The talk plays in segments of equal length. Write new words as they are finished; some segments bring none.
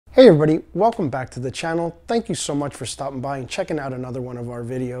Hey everybody, welcome back to the channel. Thank you so much for stopping by and checking out another one of our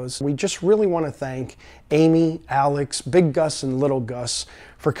videos. We just really want to thank Amy, Alex, Big Gus, and Little Gus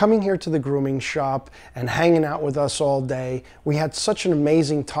for coming here to the grooming shop and hanging out with us all day. We had such an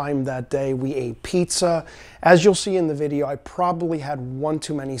amazing time that day. We ate pizza. As you'll see in the video, I probably had one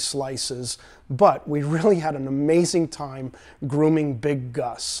too many slices, but we really had an amazing time grooming Big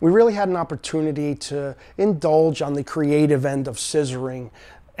Gus. We really had an opportunity to indulge on the creative end of scissoring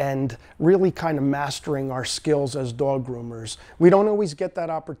and really kind of mastering our skills as dog groomers. We don't always get that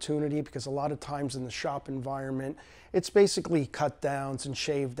opportunity because a lot of times in the shop environment, it's basically cut downs and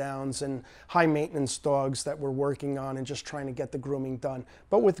shave downs and high maintenance dogs that we're working on and just trying to get the grooming done.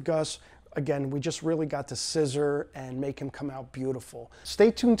 But with Gus, again, we just really got to scissor and make him come out beautiful. Stay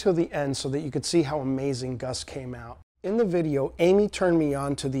tuned till the end so that you could see how amazing Gus came out. In the video, Amy turned me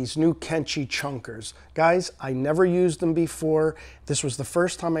on to these new Kenchi chunkers. Guys, I never used them before. This was the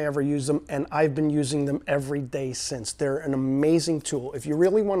first time I ever used them, and I've been using them every day since. They're an amazing tool. If you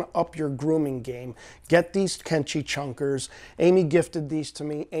really want to up your grooming game, get these Kenchi chunkers. Amy gifted these to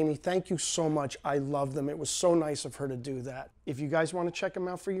me. Amy, thank you so much. I love them. It was so nice of her to do that. If you guys want to check them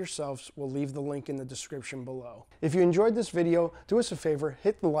out for yourselves, we'll leave the link in the description below. If you enjoyed this video, do us a favor,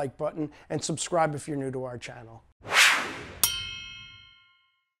 hit the like button, and subscribe if you're new to our channel.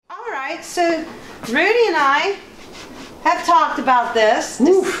 Alright, so Rudy and I have talked about this,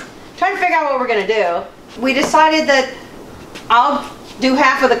 just trying to figure out what we're going to do. We decided that I'll do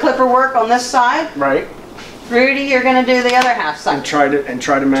half of the clipper work on this side. Right. Rudy, you're going to do the other half side. And try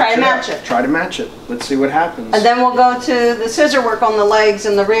to match it. Try to match it. Let's see what happens. And then we'll go to the scissor work on the legs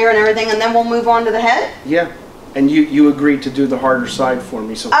and the rear and everything, and then we'll move on to the head? Yeah. And you agreed to do the harder side for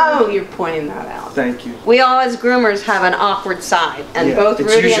me. So oh, you're pointing that out. Thank you. We all as groomers have an awkward side, and yeah, both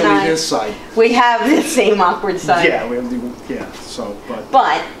Rudy and I. It's usually this side. We have the same awkward side. Yeah, we have the So,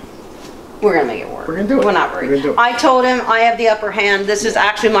 but we're gonna make it work. We're gonna do it. We're not worried. We're gonna do it. I told him I have the upper hand. This is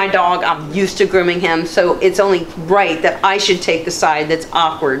actually my dog. I'm used to grooming him, so it's only right that I should take the side that's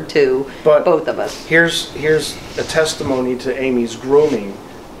awkward to both of us. Here's a testimony to Amy's grooming.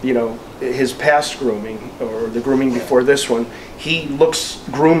 You know, his past grooming, or the grooming before this one, he looks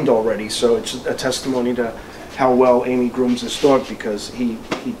groomed already, so it's a testimony to how well Amy grooms his dog, because he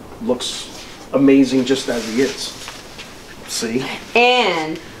looks amazing just as he is. See?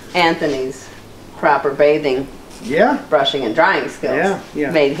 And Anthony's proper bathing, brushing and drying skills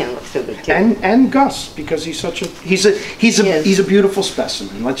made him look so good too. And Gus, because he's such a he's a beautiful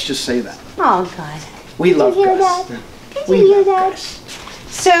specimen. Let's just say that. Oh God. We love Gus. We love Gus.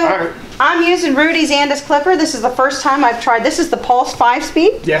 So I'm using Rudy's Andis clipper. This is the first time I've tried. This is the Pulse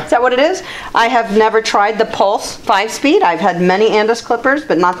 5-speed. Yeah. Is that what it is? I have never tried the Pulse 5-speed. I've had many Andis clippers,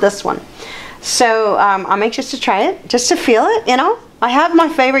 but not this one. So I'm anxious to try it, just to feel it, you know. I have my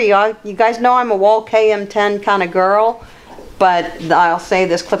favorite. You guys know I'm a Wall KM10 kind of girl, but I'll say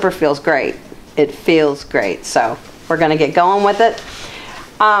this clipper feels great. It feels great. So we're going to get going with it.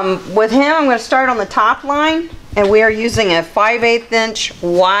 With him, I'm going to start on the top line. And we are using a 5/8 inch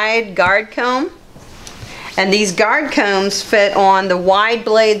wide guard comb. And these guard combs fit on the wide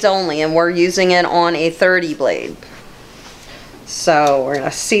blades only, and we're using it on a 30 blade. So we're going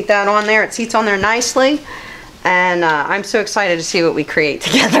to seat that on there. It seats on there nicely. And I'm so excited to see what we create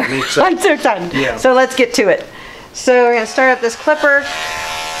together. I'm so excited. Yeah. So let's get to it. So we're going to start up this clipper.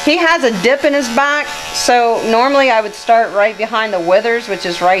 He has a dip in his back, so normally I would start right behind the withers, which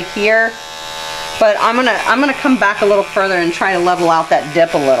is right here. But I'm gonna come back a little further and try to level out that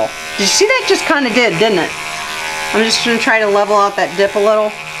dip a little. Did you see that just kind of did, didn't it? I'm just gonna try to level out that dip a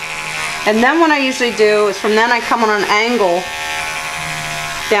little. And then what I usually do is from then I come on an angle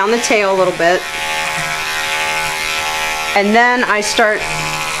down the tail a little bit. And then I start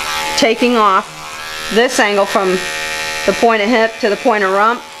taking off this angle from the point of hip to the point of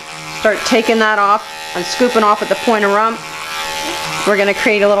rump. Start taking that off and scooping off at the point of rump. We're going to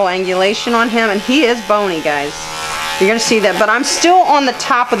create a little angulation on him, and he is bony, guys. You're going to see that, but I'm still on the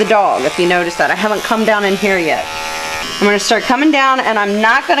top of the dog, if you notice that. I haven't come down in here yet. I'm going to start coming down, and I'm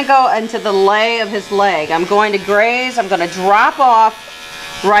not going to go into the lay of his leg. I'm going to graze. I'm going to drop off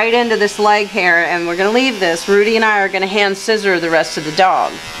right into this leg hair, and we're going to leave this. Rudy and I are going to hand scissor the rest of the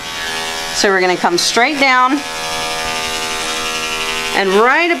dog. So we're going to come straight down, and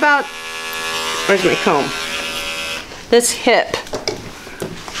right about, where's my comb? This hip.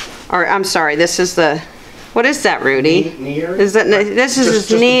 Or I'm sorry, this is the, what is that, Rudy? Knee area? Is that, this is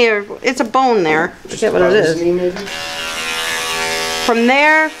his knee, or it's a bone there. I forget what it is. Knee, maybe? From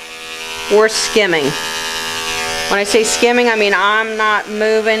there, we're skimming. When I say skimming, I mean I'm not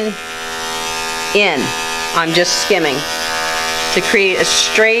moving in. I'm just skimming. to create a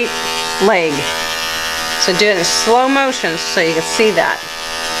straight leg. So do it in slow motion so you can see that.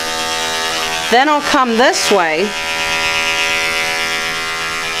 Then I'll come this way,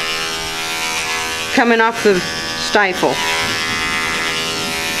 coming off the stifle.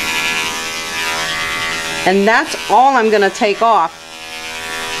 And that's all I'm going to take off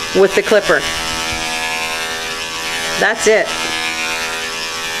with the clipper. That's it.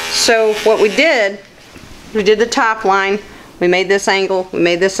 So what we did the top line, we made this angle, we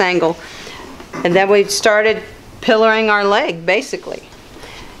made this angle, and then we started pillaring our leg basically.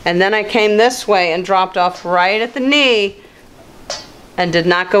 And then I came this way and dropped off right at the knee and did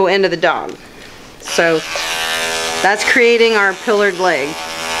not go into the dog. So that's creating our pillared leg.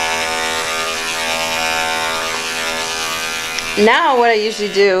 Now what I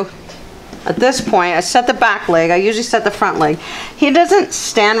usually do at this point, I set the back leg, I usually set the front leg. He doesn't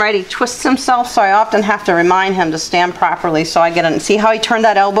stand right, he twists himself, so I often have to remind him to stand properly so I get in. See how he turned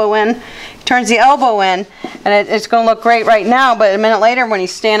that elbow in? He turns the elbow in, and it's going to look great right now, but a minute later when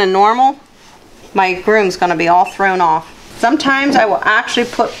he's standing normal, my groom's going to be all thrown off. Sometimes I will actually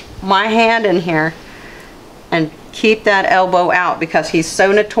put my hand in here and keep that elbow out because he's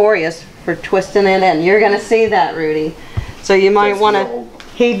so notorious for twisting it in. You're going to see that, Rudy. So you might want to...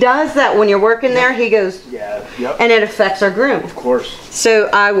 He does that when you're working there. He goes, yeah, yep. And it affects our groom. Of course. So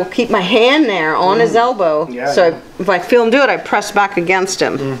I will keep my hand there on his elbow. Yeah, so if I feel him do it, I press back against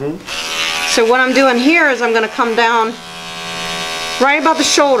him. So what I'm doing here is I'm going to come down right about the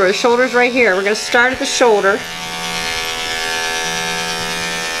shoulder. The shoulder's right here. We're going to start at the shoulder.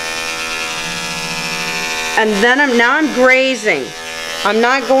 And then now I'm grazing. I'm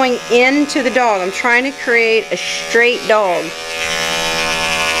not going into the dog. I'm trying to create a straight dog.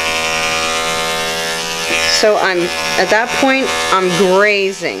 So at that point, I'm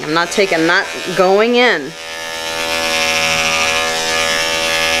grazing. I'm not going in.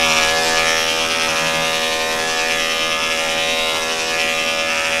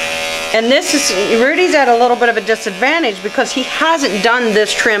 And this is, Rudy's at a little bit of a disadvantage because he hasn't done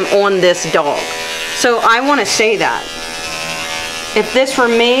this trim on this dog. So I want to say that. If this were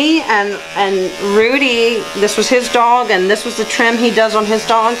me and Rudy, this was his dog and this was the trim he does on his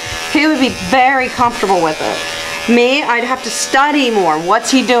dog, he would be very comfortable with it. Me, I'd have to study more. What's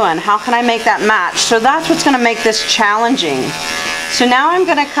he doing? How can I make that match? So that's what's going to make this challenging. So now I'm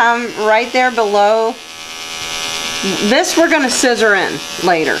going to come right there below. This we're going to scissor in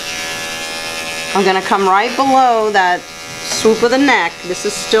later. I'm going to come right below that swoop of the neck. This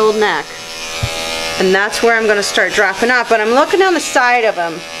is still neck. And that's where I'm going to start dropping up. But I'm looking down the side of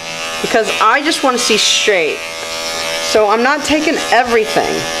him because I just want to see straight. So I'm not taking everything.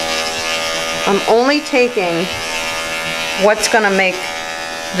 I'm only taking what's going to make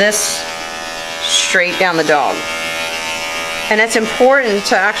this straight down the dog. And it's important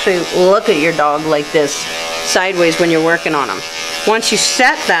to actually look at your dog like this sideways when you're working on him. Once you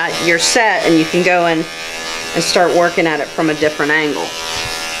set that, you're set and you can go in and start working at it from a different angle.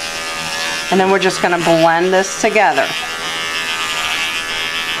 And then we're just going to blend this together.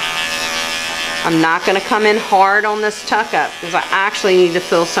 I'm not going to come in hard on this tuck up because I actually need to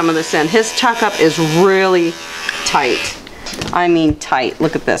fill some of this in. His tuck up is really tight. I mean tight.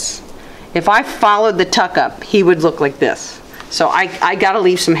 Look at this. If I followed the tuck up, he would look like this. So I got to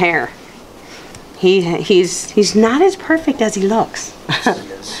leave some hair. He's not as perfect as he looks.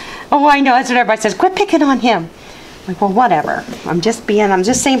 Oh, I know. That's what everybody says. Quit picking on him. I'm like, well, whatever. I'm just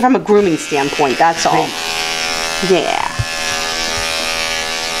saying from a grooming standpoint, that's all. Yeah.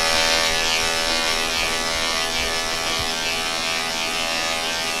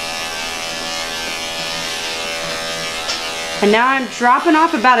 And now I'm dropping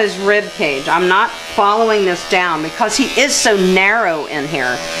off about his rib cage. I'm not following this down because he is so narrow in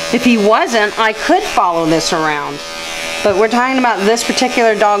here. If he wasn't, I could follow this around. But we're talking about this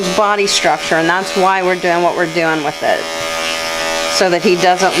particular dog's body structure, and that's why we're doing what we're doing with it. So that he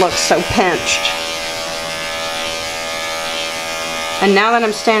doesn't look so pinched. And now that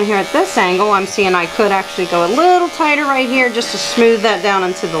I'm standing here at this angle, I'm seeing I could actually go a little tighter right here just to smooth that down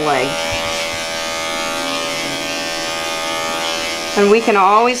into the leg. And we can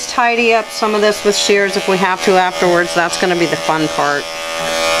always tidy up some of this with shears if we have to afterwards. That's going to be the fun part.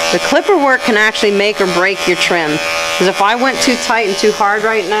 The clipper work can actually make or break your trim. Because if I went too tight and too hard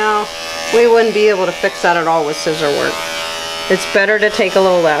right now, we wouldn't be able to fix that at all with scissor work. It's better to take a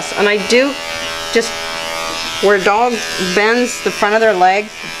little less. And I do just, where a dog bends the front of their leg,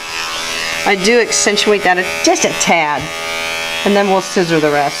 I do accentuate that just a tad. And then we'll scissor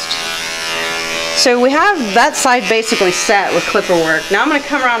the rest. So we have that side basically set with clipper work. Now I'm going to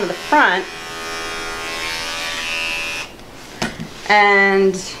come around to the front.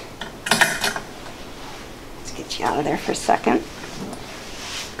 And let's get you out of there for a second.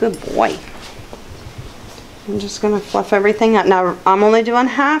 Good boy. I'm just gonna fluff everything out. Now I'm only doing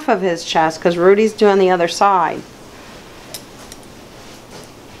half of his chest because Rudy's doing the other side.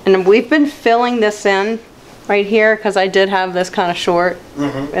 And we've been filling this in right here because I did have this kind of short,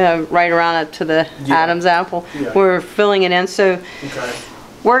 right around it to the Adam's apple. Yeah. We're filling it in, so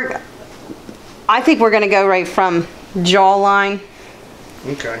I think we're gonna go right from jawline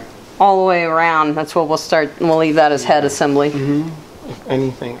all the way around. That's what we'll start. We'll leave that as head assembly. If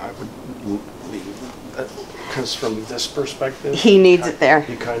anything, I would leave because from this perspective, he needs it there.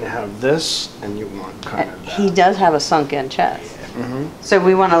 You kind of have this, and you want kind of that. He does have a sunken chest. So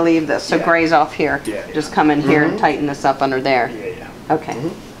we want to leave this. So gray's off here. Just come in here and tighten this up under there.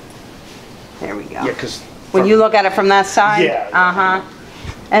 Okay. There we go. Yeah, because when you look at it from that side,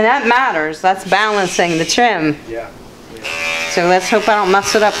 and that matters. That's balancing the trim. So let's hope I don't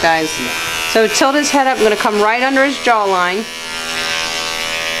mess it up, guys. So tilt his head up. I'm going to come right under his jawline.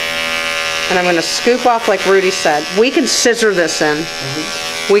 And I'm going to scoop off like Rudy said. We can scissor this in.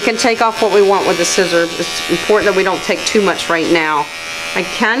 We can take off what we want with the scissor. It's important that we don't take too much right now. I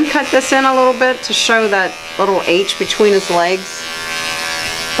can cut this in a little bit to show that little H between his legs.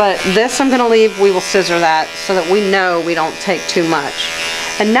 But this I'm going to leave. We will scissor that so that we know we don't take too much.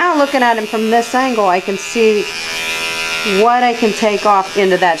 And now looking at him from this angle, I can see what I can take off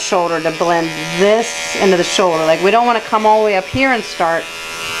into that shoulder to blend this into the shoulder. Like we don't want to come all the way up here and start.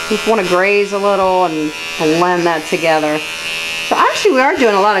 We want to graze a little and blend that together. So actually we are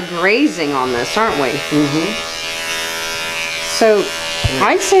doing a lot of grazing on this, aren't we? So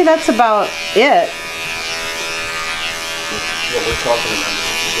I'd say that's about it. What we're talking about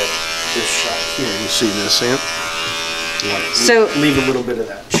is you get this shot here. You see this, Aunt? So leave a little bit of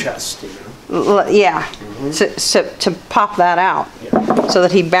that chest, you know? Yeah, so to pop that out so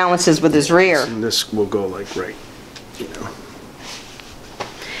that he balances with his rear. And this will go like right, you know.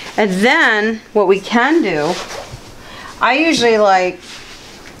 And then what we can do, I usually like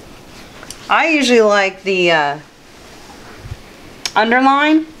the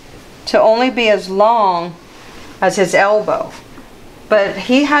underline to only be as long as his elbow. But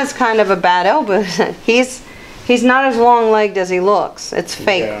he has kind of a bad elbow. He's not as long-legged as he looks. It's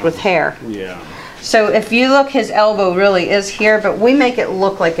fake with hair. So if you look, his elbow really is here, but we make it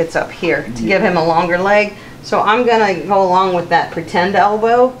look like it's up here to give him a longer leg. So I'm gonna go along with that pretend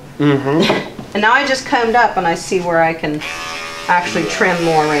elbow. And now I just combed up and I see where I can actually trim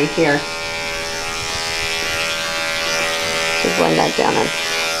more right here. Just blend that down in.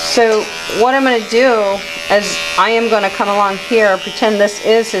 So what I'm gonna do is I am gonna come along here, pretend this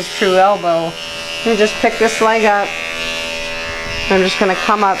is his true elbow, and just pick this leg up. I'm just gonna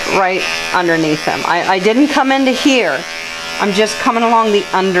come up right underneath him. I didn't come into here. I'm just coming along the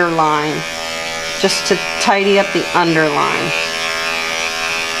underline, just to tidy up the underline.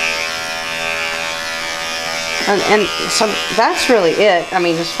 And so that's really it. I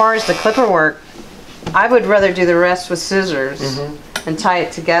mean, as far as the clipper work, I would rather do the rest with scissors and tie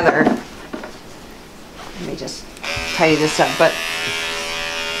it together. Let me just tidy this up. But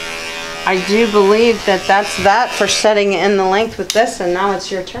I do believe that that's that for setting in the length with this, and now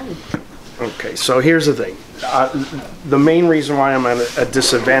it's your turn. Okay, so here's the thing. The main reason why I'm at a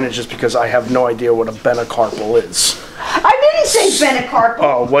disadvantage is because I have no idea what a benicarpal is. I didn't say benicarpal.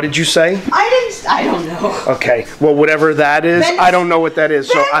 Oh, what did you say? I don't know. Okay, well, whatever that is, I don't know what that is.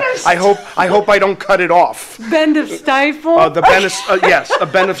 So I hope I don't cut it off. Bend of stifle. The bend of yes, a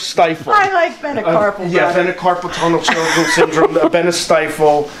bend of stifle. I like benicarpal. Yeah, benicarpal tunnel syndrome, a bend of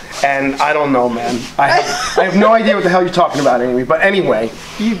stifle, and I don't know, man. I have no idea what the hell you're talking about, Amy. But anyway,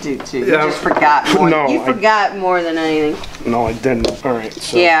 you do too. You just forgot more. No, you forgot more than anything. No, I didn't. All right.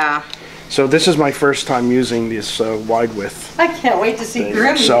 So. Yeah. So this is my first time using this wide width. I can't wait to see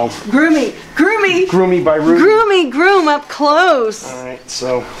Grooming. So Groomy by Rudy. Groom up close. All right,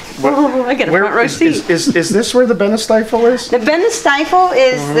 so I get a front row seat. Is this where the bend of stifle is? The bend of stifle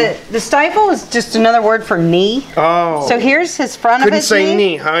is the stifle is just another word for knee. Oh. So here's his front of his knee. Couldn't say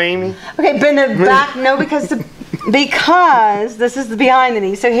knee, huh, Amy? Okay, bend it back. No, because this is the behind the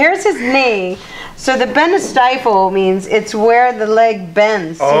knee. So here's his knee. So the bend of stifle means it's where the leg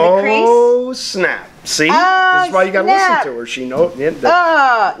bends. See the crease? Oh, snap. See? This is why you got to listen to her. She knows.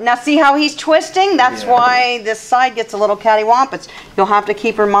 Now see how he's twisting? That's why this side gets a little cattywampus. You'll have to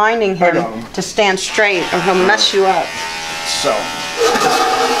keep reminding him to stand straight or he'll mess you up. So,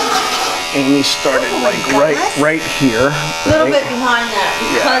 Amy started right here. A little bit behind that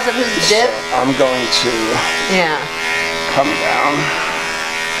because of his dip. So I'm going to come down.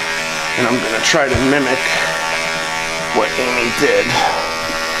 And I'm going to try to mimic what Amy did,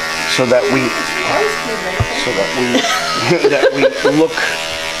 so that we that we look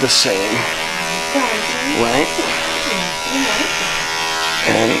the same, right?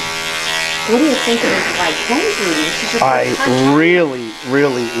 And what do you think of this wide comb, Rudy? I really,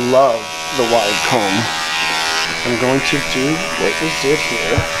 really love the wide comb. I'm going to do what we did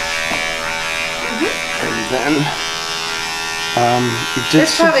here, and then you did.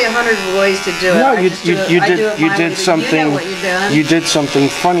 There's probably 100 ways to do it. No, you did something. You know what you're doing. You did something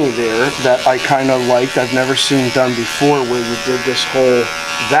funny there that I kind of liked. I've never seen done before, where you did this whole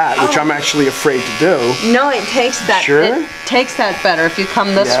which I'm actually afraid to do. No, it takes that. Sure? It takes that better if you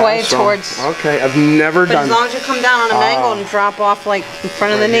come this way towards. Okay, I've never done. But as long as you come down on an angle and drop off like in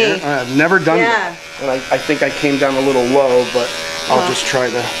front of the knee. I've never done that. And I think I came down a little low, but I'll just try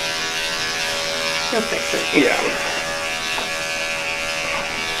to. You'll fix it. Yeah.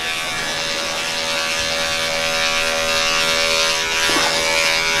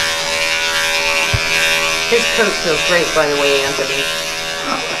 His coat feels great, by the way, Anthony.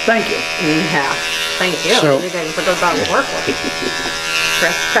 Thank you. Yeah, thank you. So, you can put those out to work with.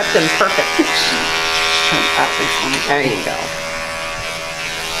 Prep them perfect. There you go.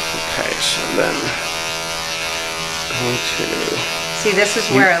 Okay, so then going to. See, this is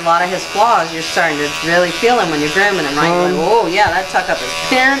where a lot of his flaws, you're starting to really feel him when you're grooming him, right? You're like, oh yeah, that tuck up is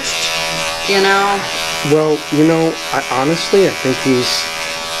pinched, you know. Well, you know, honestly, I think he's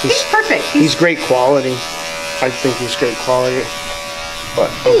perfect. He's great quality. I think he's great quality. But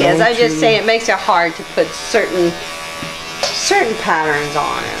he is. I just say it makes it hard to put certain patterns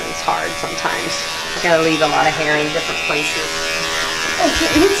on, and it's hard sometimes. You gotta leave a lot of hair in different places.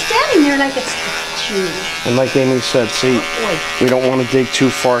 He's standing there like it's you. And like Amy said, see, we don't want to dig too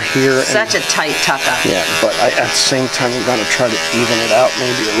far here. Such a tight tuck up. Yeah, but at the same time, we're gonna try to even it out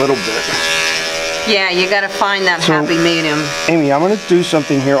maybe a little bit. Yeah, you gotta find that happy medium. Amy, I'm gonna do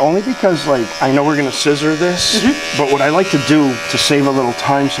something here only because, like, I know we're gonna scissor this, but what I like to do to save a little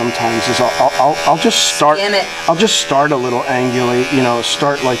time sometimes is I'll just start. Skim it. I'll just start a little angulate. You know,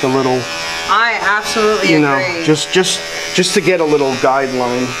 start like a little. I absolutely agree. Just to get a little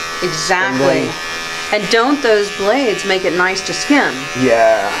guideline. Exactly. And don't those blades make it nice to skim?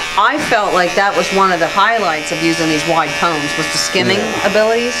 Yeah. I felt like that was one of the highlights of using these wide combs was the skimming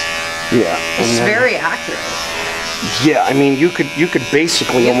abilities. Yeah. It's very accurate. Yeah, I mean, you could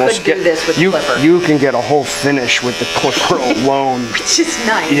basically almost get this with the clipper. You can get a whole finish with the clipper alone, which is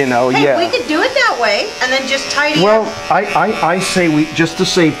nice. You know, hey, we could do it that way and then just tidy. Well, I say we just to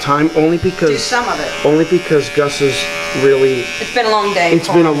save time, only because do some of it. Only because Gus is really. It's been a long day. It's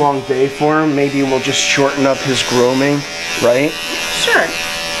been a long day for him. Maybe we'll just shorten up his grooming, right? Sure.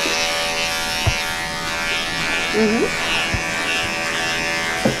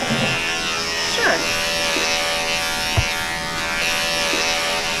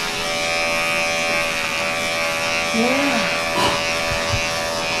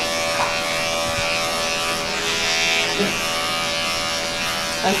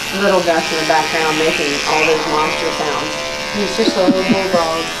 That's little Gus in the background making all those monster sounds. He's just a little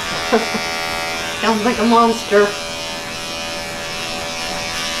bulldog. Sounds like a monster.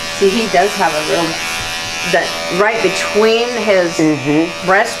 See, he does have a real, that right between his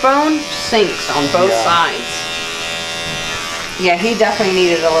breastbone sinks on both sides. Yeah, he definitely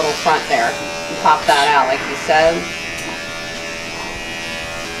needed a little front there. Pop that out like you said.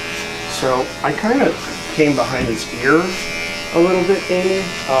 So I kind of came behind his ear a little bit, Amy.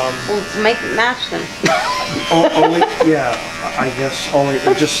 Well, match them. Yeah, I guess only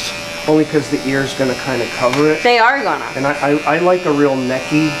because the ear's gonna kind of cover it. They are gonna. And I like a real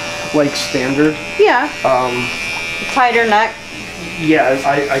necky, like standard. Yeah. Tighter neck. Yeah,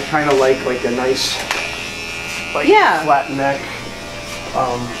 I kind of like a nice, like flat neck.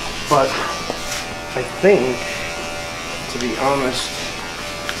 But I think, to be honest.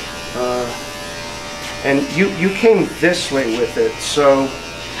 And you came this way with it, so.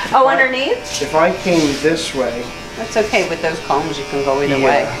 Oh, underneath? If I came this way. That's okay with those combs. You can go either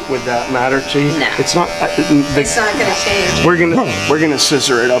way. Would that matter to you? No. It's not. It's not going to change. We're gonna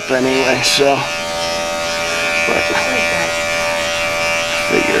scissor it up anyway, so. But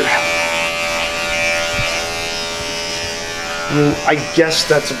figure. I mean, I guess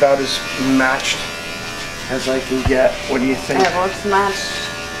that's about as matched as I can get. What do you think? It looks matched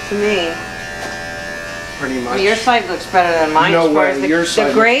to me. Pretty much. Well, your side looks better than mine. No as far way. as Your side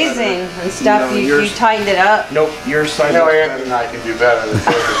the grazing and stuff, No, you tightened it up. Nope, your side No, looks Anthony and I can do better than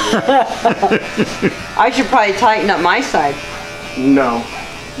both of you. I should probably tighten up my side. No,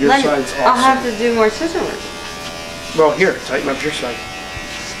 your side's awesome. I'll have to do more scissor work. Well, here, tighten up your side.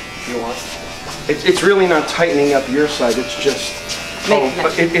 If you want. It's really not tightening up your side. It's just. Make-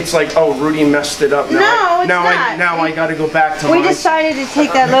 It's like, oh, Rudy messed it up. Now No, it's not. I got to go back to We mine. decided to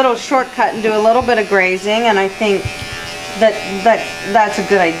take that little shortcut and do a little bit of grazing, and I think that's a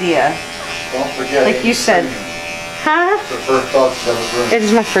good idea. Don't forget. Like you said. Huh? The first dog she's ever groomed. It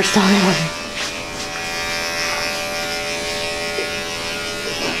is my first dog ever.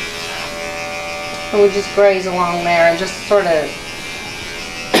 So we just graze along there and just sort of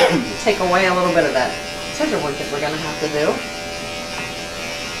take away a little bit of that scissor work that we're going to have to do.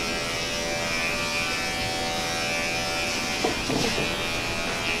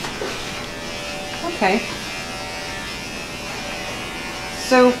 Okay.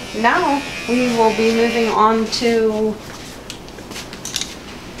 So now we will be moving on to.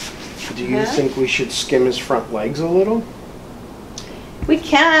 Do you think we should skim his front legs a little? We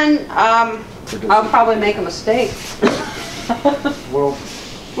can. I'll probably make a mistake. Well,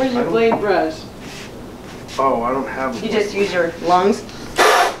 Where's your blade brush? oh, I don't have. You just use your lungs.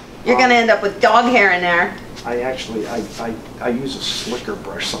 You're gonna end up with dog hair in there. I actually, I use a slicker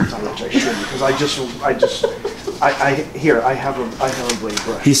brush sometimes, which I shouldn't, because I have a blade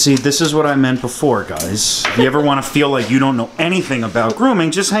brush. You see, this is what I meant before, guys. If you ever want to feel like you don't know anything about grooming,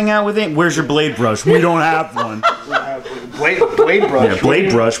 just hang out with it. Where's your blade brush? We don't have one. Blade brush. Yeah,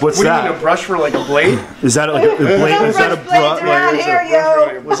 blade brush. What's what that? Do you mean, a brush for like a blade? Is that like a blade? Is that a brush? around here,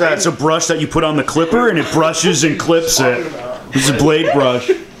 yo. What's that? It's a brush that you put on the clipper and it brushes and clips it. It's a blade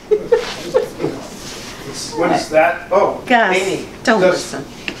brush. What is that? Oh, Gus, Amy. don't listen.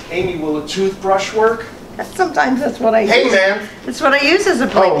 Amy, will a toothbrush work? Sometimes that's what I use. Hey, man. That's what I use as a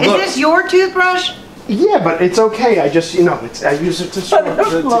blade. Oh, Is look. this your toothbrush? Yeah, but it's okay. I just, I use it to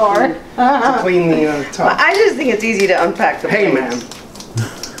floor. clean the top. I just think it's easy to unpack the Hey, blades.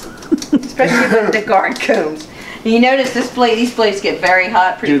 man. Especially with the guard combs. And you notice these blades get very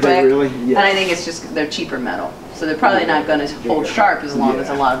hot pretty Do they quick. really? Yeah. And I think it's just they're cheaper metal. So they're probably not going to hold sharp as long as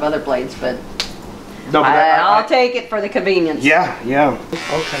a lot of other blades, but No, but I'll take it for the convenience. Yeah.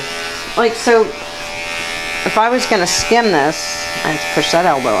 Okay. Like, so, if I was going to skim this, I have to push that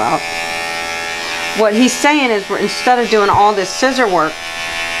elbow out. What he's saying is, instead of doing all this scissor work,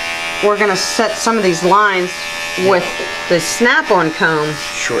 we're going to set some of these lines with the snap-on comb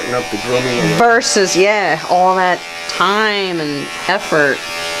Shorten up the grooming a little. versus, all that time and effort.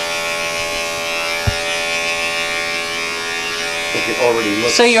 Like it already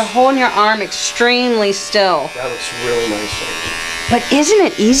looks. So you're holding your arm extremely still. That looks really nice. But isn't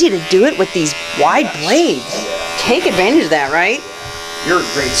it easy to do it with these wide blades? Take advantage of that, right? You're a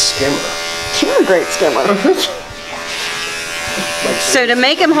great skimmer. You're a great skimmer. So to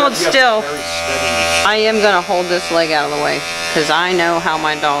make him hold still, I am going to hold this leg out of the way because I know how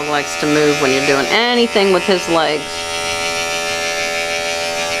my dog likes to move when you're doing anything with his legs.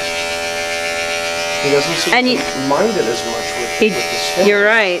 He doesn't seem And to mind it as much with the skimmer. You're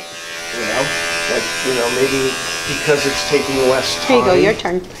right. Maybe because it's taking less time. Here you go, your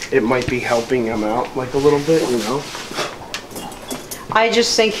turn. It might be helping him out like a little bit, I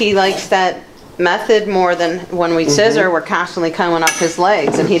just think he likes that method more than when we scissor, we're constantly combing up his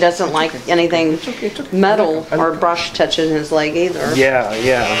legs, and he doesn't like anything metal or brush touching his leg either. Yeah.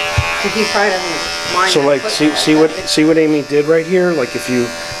 So he probably doesn't mind. So like, that see what Amy did right here? Like if you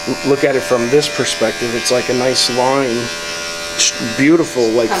look at it from this perspective, it's like a nice line, beautiful,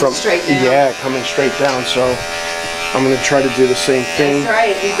 like Coming straight down. coming straight down. So I'm gonna try to do the same thing. That's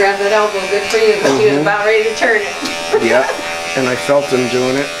right. You grabbed that elbow, good for you, because he was about ready to turn it. Yeah, and I felt him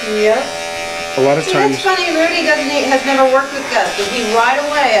doing it. Yep. A lot of See, times. that's funny. Rudy has never worked with Gus, but he right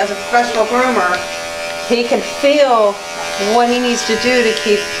away, as a professional groomer, he can feel what he needs to do to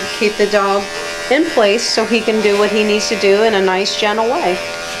keep the dog in place, so he can do what he needs to do in a nice, gentle way.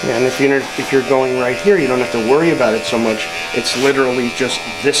 Yeah, and if you're going right here, you don't have to worry about it so much. It's literally just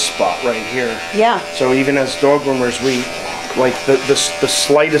this spot right here. Yeah. So even as dog groomers, we like the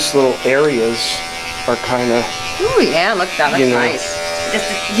slightest little areas are kind of. Oh yeah, look, that looks nice.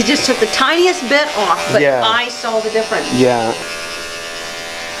 You just took the tiniest bit off, but I saw the difference. Yeah.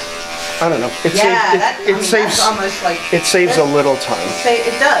 I don't know. It saves. That's almost like It saves a little time.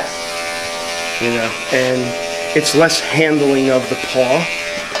 It does. And it's less handling of the paw,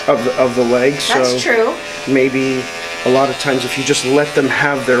 of the leg. That's true. Maybe a lot of times if you just let them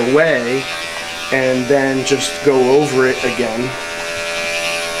have their way, and then just go over it again.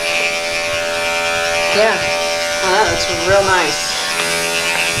 Yeah. Oh, that's real nice.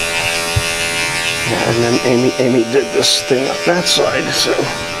 Yeah, and then Amy did this thing up that side, so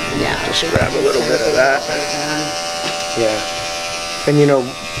just grab a little bit of that. Yeah. And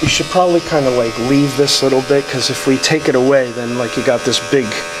you should probably kind of like leave this little bit, because if we take it away, then like you got this big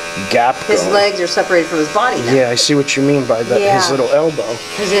gap His going. legs are separated from his body now. Yeah, I see what you mean by that. Yeah. His little elbow.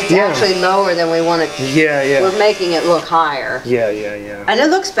 Because it's Yeah. actually lower than we want it. Yeah, yeah. We're making it look higher. Yeah, yeah, yeah. And it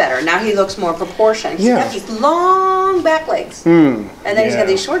looks better. Now he looks more proportioned. He's Yeah. got these long back legs. And then he's got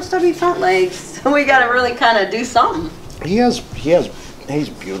these short, stubby front legs. So we got to really kind of do something. He's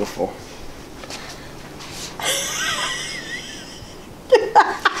beautiful.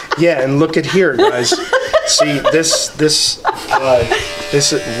 Yeah, and look at here, guys. See, this is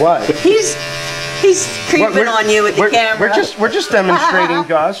what? He's creeping on you with the camera. We're just demonstrating,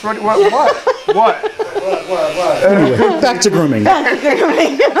 Gus. What? Anyway, back to grooming.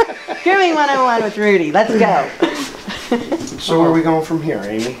 Grooming. Grooming 101 with Rudy. Let's go. So where are we going from here,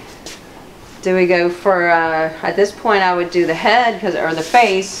 Amy? Do we go for, at this point I would do the head, or the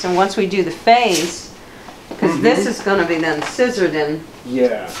face, and once we do the face, because this is going to be then scissored in,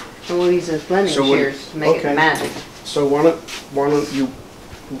 Yeah. and we'll use those blending shears to make it magic. So why don't you,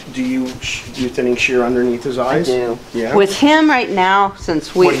 do you thinning shear underneath his eyes? I do. Yeah. With him right now,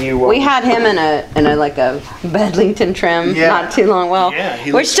 since What do you, we had him in a like a Bedlington trim Yeah. not too long. Well, Yeah,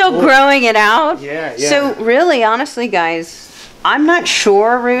 he we're looks still cool. growing it out. Yeah, yeah. So really, honestly, guys, I'm not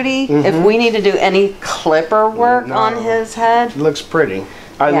sure, Rudy, if we need to do any clipper work No. on his head. It looks pretty.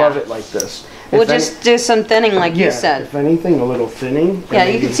 I Yeah. love it like this. We'll If any- just do some thinning, like you said. If anything, a little thinning. Yeah,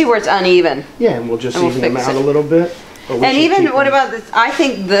 you can see where it's uneven. Yeah, and we'll just and we'll even them fix out it. a little bit. but we And should even, keep what them- about this? I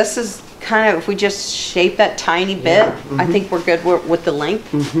think this is kind of, if we just shape that tiny bit, I think we're good with the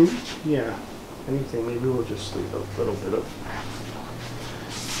length. Yeah. Anything, maybe we'll just leave a little bit of,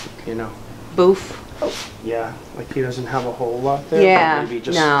 you know. Boof. Yeah, like he doesn't have a whole lot there. Yeah, But maybe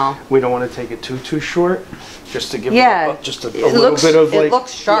just, no. we don't want to take it too short, just to give Yeah, him just a it little looks- bit of like. it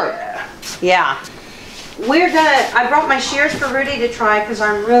looks sharp. Yeah. Yeah. I brought my shears for Rudy to try because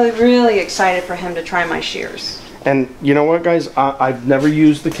I'm really, really excited for him to try my shears. And you know what, guys? I've never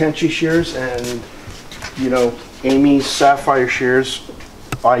used the Kenchi shears, and you know, Amy's sapphire shears.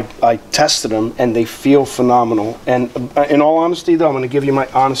 I tested them, and they feel phenomenal. And in all honesty, though, I'm going to give you my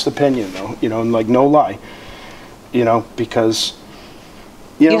honest opinion, though. You know, and like no lie. You know, because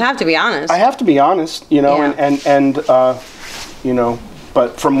you know, have to be honest. I have to be honest. You know, Yeah. and you know,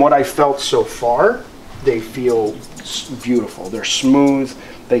 but from what I felt so far, they feel beautiful. They're smooth.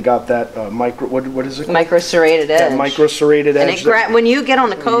 They got that micro. What is it? Micro serrated edge. That micro serrated And edge. it when you get on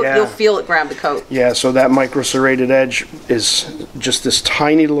the coat, Yeah. you'll feel it grab the coat. Yeah, so that micro serrated edge is just this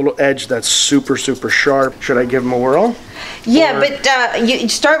tiny little edge that's super, super sharp. Should I give him a whirl? Yeah, Or- but you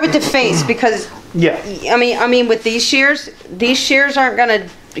start with the face because Yeah. I mean with these shears aren't gonna,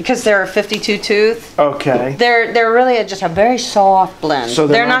 because they're a 52 tooth. Okay. They're really just a very soft blend. So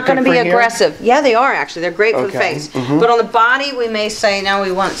they're not not going to good be for here? aggressive. Yeah, they are actually. They're great for the Okay. face. But on the body, we may say, no,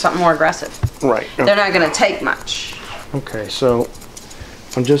 we want something more aggressive. Right. They're not going to take much. Okay, so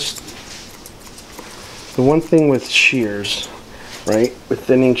I'm just, the one thing with shears, right, with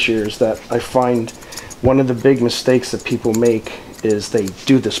thinning shears that I find one of the big mistakes that people make is they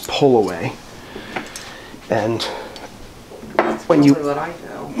do this pull away. And when you, What I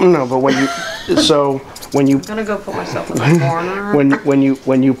do. no, but when you, so when you I'm going to go put myself in the corner.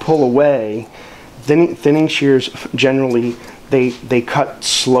 when you pull away, thinning shears generally they cut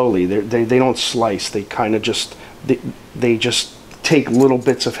slowly. They don't slice. They kind of just they just take little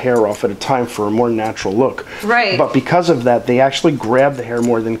bits of hair off at a time for a more natural look. Right. But because of that, they actually grab the hair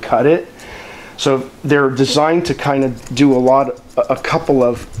more than cut it. So they're designed to kind of do a couple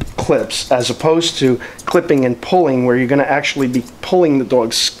of clips, as opposed to clipping and pulling, where you're going to actually be pulling the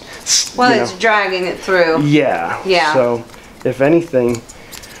dog's. Well, you it's know. dragging it through. Yeah. Yeah. So, if anything,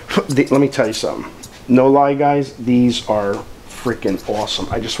 let me tell you something. No lie, guys, these are freaking awesome.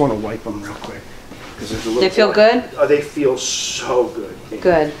 I just want to wipe them real quick. 'Cause there's a little They feel more- good? Oh, they feel so good.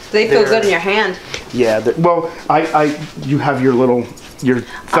 Good. They feel They're- good in your hand. Yeah. Well, you have your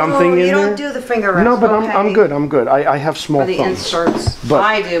thumb thing in you there. don't do the finger rest. No, but okay. I'm good. I'm good. I have small For the thumbs. inserts. But-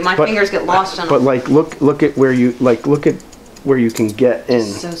 I do. My but- fingers get lost in But them. like, look at where you can get in.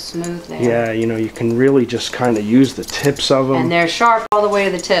 So smooth there. Yeah, you know, you can really just kind of use the tips of them. And they're sharp all the way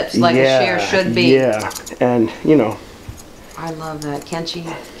to the tips, like a shear should be. Yeah, and you know, I love that. Kenchi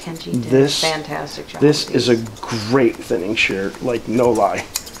did This- a fantastic job. this with is a these. great thinning shear, like no lie.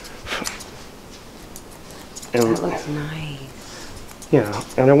 And That looks nice. yeah,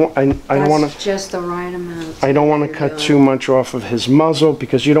 and I don't want That's to. just the right amount. I don't want to You're cut doing. too much off of his muzzle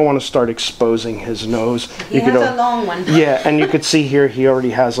because you don't want to start exposing his nose. He You has could a long one. Yeah, and you could see here he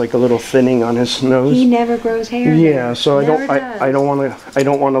already has like a little thinning on his nose. He never grows hair. Yeah, so I Never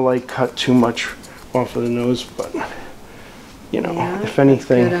don't want to like cut too much off of the nose, but you know, Yeah, if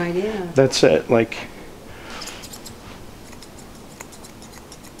anything, Good idea. that's it. Like,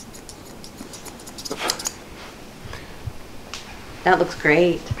 That looks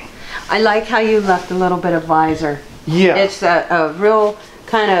great. I like how you left a little bit of visor. Yeah. It's a real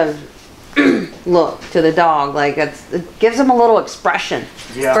kind of look to the dog. Like it gives him a little expression.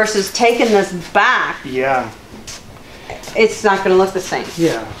 Yeah. Versus taking this back. Yeah. It's not going to look the same.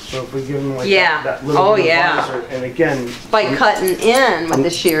 Yeah. So if we give him like Yeah. that little Oh, bit of yeah. visor, and again, By cutting in with the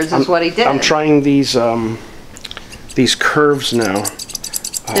shears is what he did. I'm trying these curves now.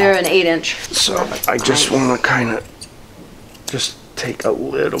 They're an 8-inch. So I just want to kind of just take a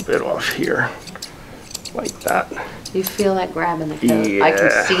little bit off here, like that. You feel that grabbing the coat. Yeah. I can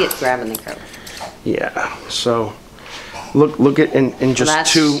see it grabbing the coat. Yeah. So look at in just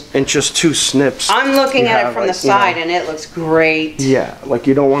two snips. I'm looking you at it have, from the like, you know, side, and it looks great. Yeah, like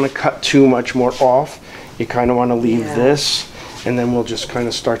you don't want to cut too much more off. You kind of want to leave Yeah. this, and then we'll just kind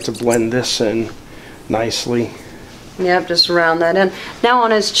of start to blend this in nicely. Yep, just round that in. Now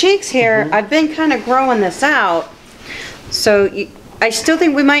on his cheeks here, I've been kind of growing this out. So I still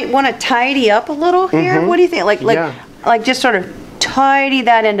think we might want to tidy up a little here. What do you think? Like just sort of tidy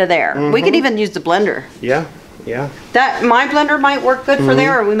that into there. We could even use the blender. Yeah, yeah. That my blender might work good for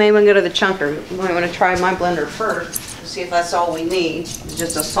there, or we may want to go to the chunker. We might want to try my blender first to see if that's all we need.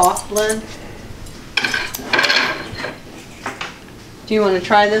 Just a soft blend. Do you want to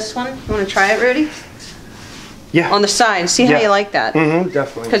try this one? You want to try it, Rudy? Yeah. On the side. See how you like that?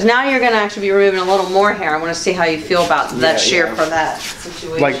 Definitely. Because now you're going to actually be removing a little more hair. I want to see how you feel about that shear for that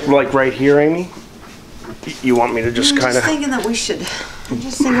situation. Like right here, Amy. You want me to just kind of? I'm just thinking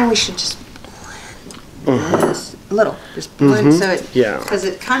we should just blend this a little. Just blend so it. Yeah. Because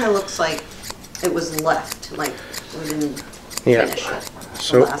it kind of looks like it was left, like we didn't finish it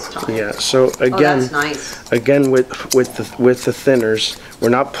the last time. Yeah. So again, that's nice. Again with the thinners, we're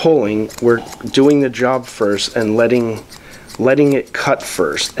not pulling. We're doing the job first and letting it cut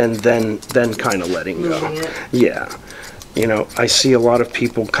first, and then kind of letting go. Moving it. Yeah. You know, I see a lot of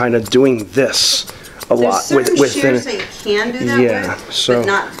people kind of doing this a lot There's certain with shears that you can do that with, but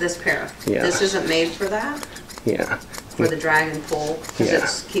not this pair. Yeah. This isn't made for that. Yeah. For the drag and pull,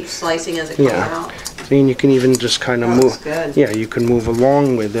 because it keeps slicing as it comes out. I mean, you can even just kind of move. Good. Yeah, you can move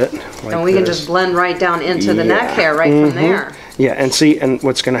along with it. Like and we can just blend right down into the neck hair right from there. Yeah, and see, and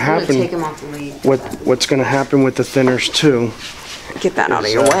what's going to happen? Take him off the lead. What's going to happen with the thinners too? Get that out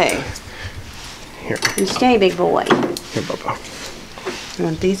of your way. Here. You stay, big boy. Here, Bubba. You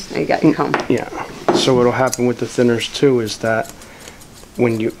want these? Oh, you got your comb. Yeah. So what'll happen with the thinners too is that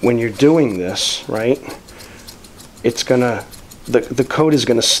when you're doing this, right? It's gonna the coat is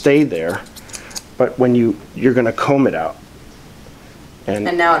gonna stay there, but when you're gonna comb it out,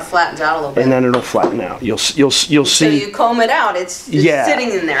 and now it flattens out a little bit. and then it'll flatten out. You'll see. So you comb it out. It's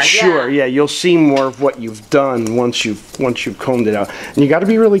sitting in there. Sure. Yeah. You'll see more of what you've done once you've combed it out. And you got to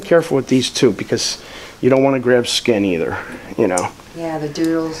be really careful with these too, because you don't want to grab skin either. You know. Yeah, the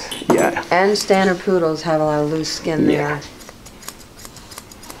doodles. Yeah. And standard poodles have a lot of loose skin there. Yeah.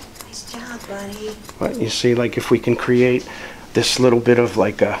 Nice job, buddy. But you see, like if we can create this little bit of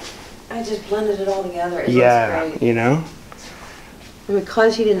like a. I just blended it all together. It looks great. You know. And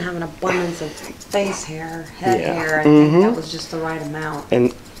because he didn't have an abundance of face hair, head hair, I think that was just the right amount.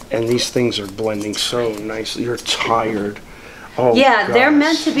 And these things are blending so nicely. You're tired. Oh, yeah, gosh. they're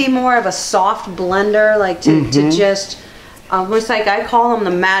meant to be more of a soft blender, like to just. Almost like I call them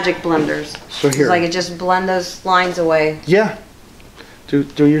the magic blenders. So here. It's like it just blend those lines away. Yeah. Do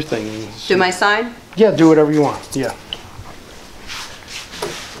your thing. Do my side? Yeah, do whatever you want. Yeah.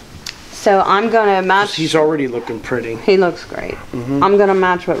 So I'm gonna match. He's already looking pretty. He looks great. I'm gonna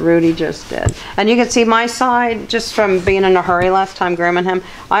match what Rudy just did. And you can see my side, just from being in a hurry last time grooming him,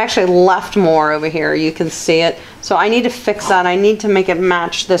 I actually left more over here. You can see it. So I need to fix that. I need to make it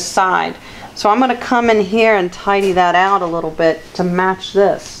match this side. So I'm going to come in here and tidy that out a little bit to match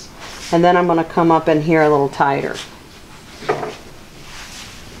this. And then I'm going to come up in here a little tighter.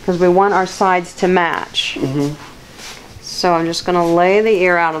 Because we want our sides to match. So I'm just going to lay the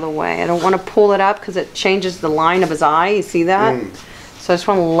ear out of the way. I don't want to pull it up because it changes the line of his eye. You see that? So I just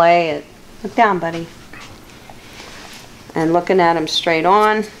want to lay it. Look down, buddy. And looking at him straight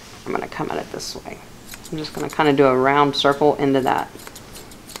on, I'm going to come at it this way. I'm just going to kind of do a round circle into that.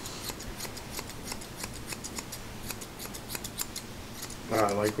 Oh,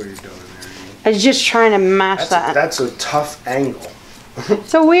 I like what you're doing there. I was just trying to match that. That's a tough angle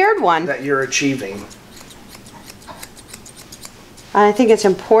It's a weird one. that you're achieving. I think it's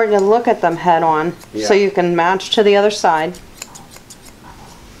important to look at them head on so you can match to the other side.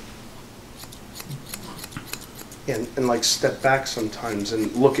 And like step back sometimes and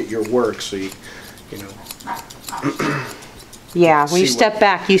look at your work so you know. Yeah, when you see step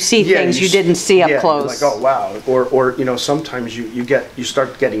back, you see things you s- didn't see up yeah, close. You're like, oh wow, or you know, sometimes you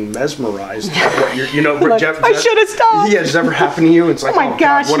start getting mesmerized. At what you're, you know, Like, I should have stopped. Yeah, does that ever happen to you? It's like, Oh my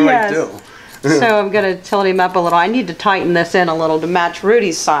gosh, God, what do yes. I do? So I'm gonna tilt him up a little. I need to tighten this in a little to match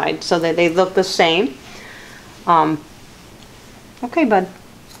Rudy's side so that they look the same. Okay, bud.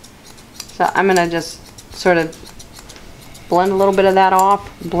 So I'm gonna just sort of blend a little bit of that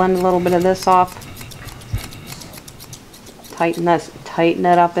off, blend a little bit of this off. Tighten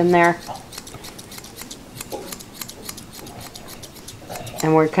it up in there.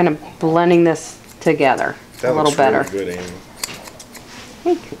 And we're kind of blending this together a little better. Really good, Amy.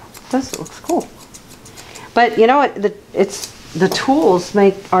 Thank you. This looks cool. But you know what? The tools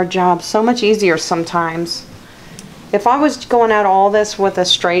make our job so much easier sometimes. If I was going at all this with a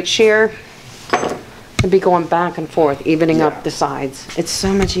straight shear, I'd be going back and forth, evening up the sides. It's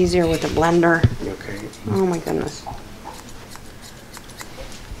so much easier with a blender. Okay. Oh my goodness.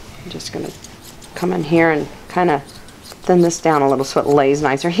 I'm just gonna come in here and kind of thin this down a little so it lays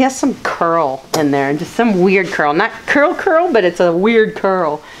nicer. He has some curl in there, just some weird curl. Not curl, but it's a weird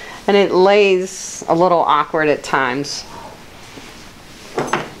curl. And it lays a little awkward at times.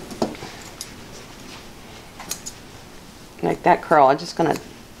 Like that curl, I'm just gonna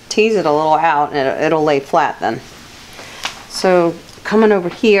tease it a little out and it'll lay flat then. So coming over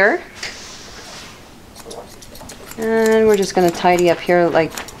here, and we're just gonna tidy up here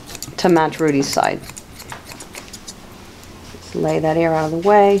like to match Rudy's side. Just lay that air out of the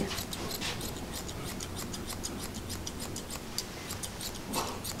way.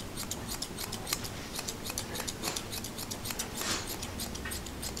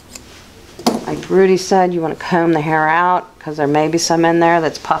 Like Rudy said, you want to comb the hair out because there may be some in there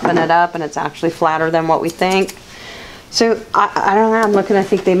that's puffing it up and it's actually flatter than what we think. So I don't know, I'm looking, I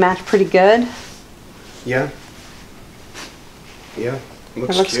think they match pretty good. Yeah. Yeah. It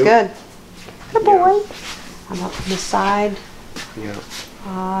looks cute. good. Good boy. Yeah. I'm up on the side.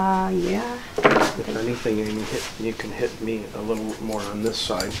 Yeah. Yeah. If anything, Amy, you can hit me a little more on this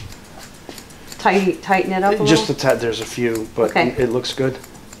side. Tighten it up a Just a little? tad. There's a few, but Okay. it looks good.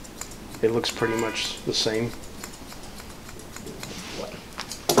 It looks pretty much the same.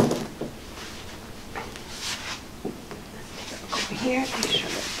 Over here, make sure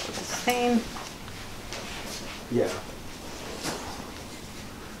that's the same. Yeah.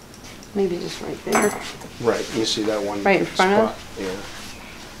 Maybe just right there. Right. You see that one Right in front spot? of? Yeah.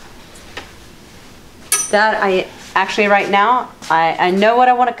 That I actually right now I know what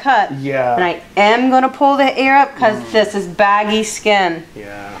I want to cut. Yeah. And I am going to pull the ear up because this is baggy skin.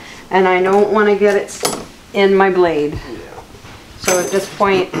 Yeah. And I don't want to get it in my blade. Yeah. So at this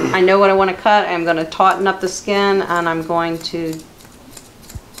point, I know what I want to cut. I'm going to tauten up the skin and I'm going to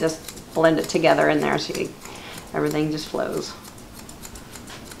just blend it together in there so everything just flows.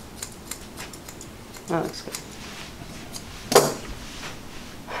 That looks good.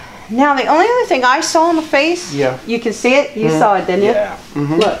 Now the only other thing I saw on the face, Yeah. you can see it. You saw it, didn't you? Yeah.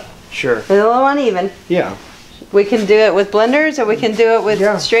 Mm-hmm. Look, Sure. it's a little uneven. Yeah. We can do it with blenders, or we can do it with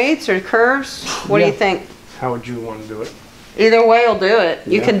Yeah. straights or curves. What do you Yeah. think? How would you want to do it? Either way will do it.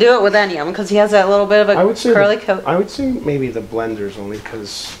 You Yeah. can do it with any of them because he has that little bit of I a would say curly coat. I would say maybe the blenders only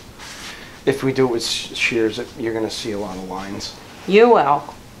because if we do it with shears, you're going to see a lot of lines. You will.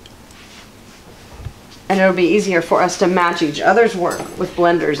 And it'll be easier for us to match each other's work with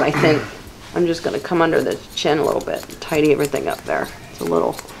blenders, I think. I'm just going to come under the chin a little bit, tidy everything up there. It's a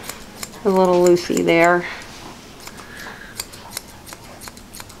little loosey there.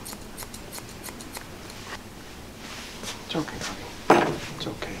 It's okay, honey. It's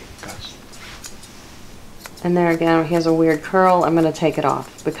okay, Gus. And there again, he has a weird curl. I'm going to take it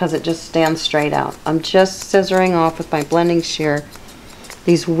off because it just stands straight out. I'm just scissoring off with my blending shear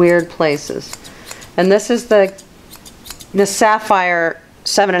these weird places. And this is the Sapphire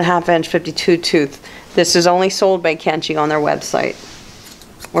 7.5 inch 52 tooth. This is only sold by Kenchi on their website.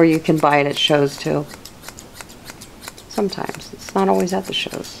 Or you can buy it at shows too. Sometimes. It's not always at the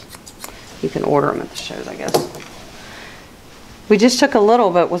shows. You can order them at the shows, I guess. We just took a little,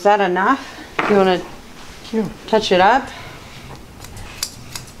 but was that enough? You want to touch it up?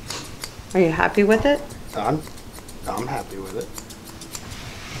 Are you happy with it? I'm happy with it.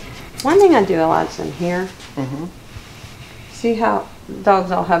 One thing I do a lot is in here. Mm-hmm. See how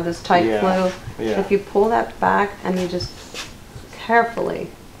dogs all have this tight Yeah, glue? yeah. If you pull that back and you just carefully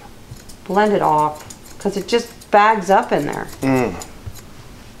blend it off, because it just bags up in there.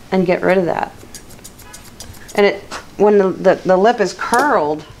 And get rid of that. And it, when the lip is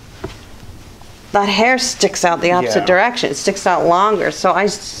curled, that hair sticks out the opposite Yeah. direction. It sticks out longer. So I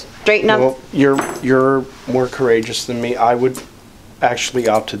straighten up? Well, you're more courageous than me. I would actually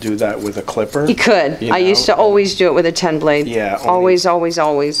opt to do that with a clipper. You could. You I used to know? always do it with a 10 blade. Yeah, only- Always, always,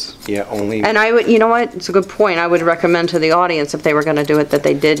 always. Yeah, only. And I would, you know what? It's a good point. I would recommend to the audience if they were going to do it that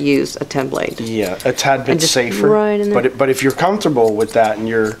they did use a 10 blade. Yeah, a tad bit just safer. right in there. But if you're comfortable with that and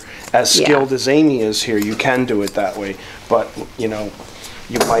you're as skilled as Amy is here, you can do it that way. But you know,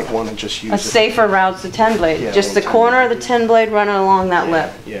 you might want to just use A it. safer route's the 10 blade. Yeah, Just the little corner 10 of the 10 blade running along that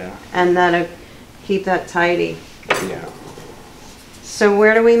lip. Yeah, And then keep that tidy. yeah. So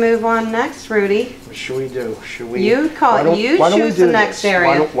where do we move on next, Rudy? What should we do? Should we? You call it. You why don't we choose do the next this?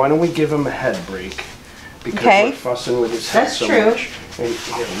 area. Why don't we give him a head break? Because Okay. we're fussing with his head That's so true. much. And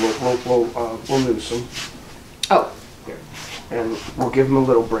here, we'll noose him. Oh. Here. And we'll give him a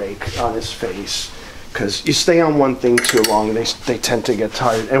little break on his face. Because you stay on one thing too long, and they tend to get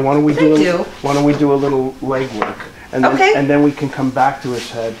tired. And why don't we do? Why don't we do a little leg work? And then, Okay. and then we can come back to his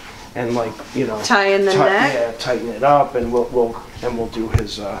head and tie in the neck. Yeah, tighten it up, and we'll do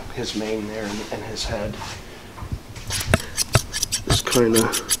his mane there and his head. Just kind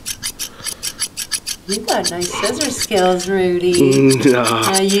of. You got nice scissor skills, Rudy.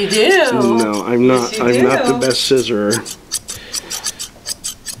 No. You do. No, I'm not. Yes, you I'm not do. the best scissorer.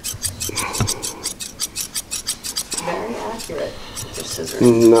 Very accurate with your scissors.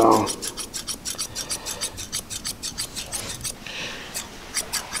 No.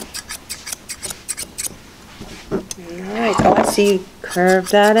 Alright, oh, I see you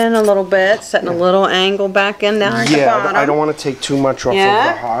curved that in a little bit, setting a little angle back in down at the Yeah, bottom. I don't want to take too much off Yeah?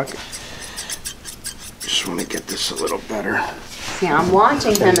 of the hog. Just want to get this a little better. See, I'm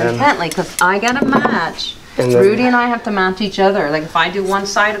watching him And then- intently because I got to match. And then- Rudy and I have to match each other. Like if I do one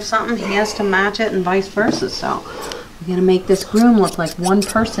side of something, he has to match it and vice versa. So we're gonna make this groom look like one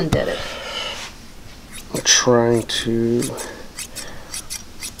person did it. I'm trying to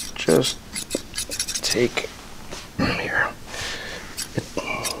just take here.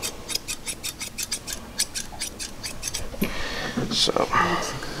 So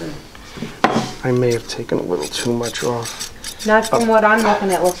I may have taken a little too much off. Not from what I'm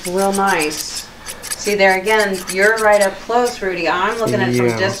looking at, looks real nice. See there again, you're right up close, Rudy. I'm looking at it from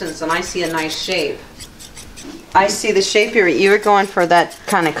Yeah. distance and I see a nice shape. I see the shape you were going for that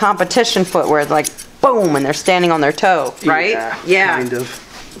kind of competition foot where it's like boom and they're standing on their toe, right? Yeah, kind of.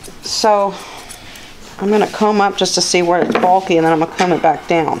 So I'm gonna comb up just to see where it's bulky and then I'm gonna comb it back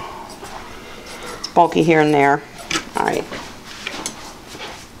down. It's bulky here and there. All right.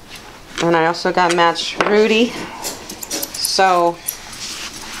 And I also got match Rudy. So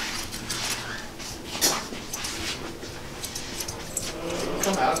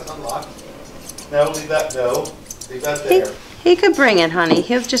Come out, it's unlocked. No, leave that, no. Leave that there. he could bring it, honey.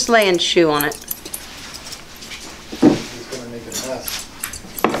 He'll just lay and chew on it. He's gonna make a mess.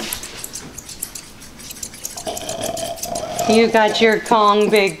 You got your Kong,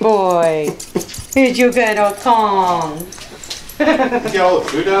 big boy. Did you get a Kong? You get all the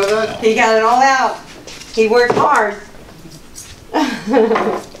food out of that? He got it all out. He worked hard.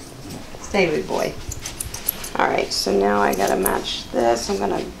 Stay, big boy. All right, so now I gotta match this. I'm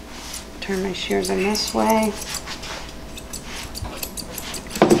gonna turn my shears in this way.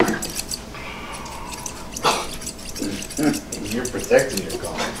 You're protecting your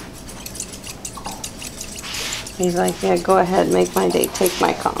Kong. He's like, yeah, go ahead, make my day, take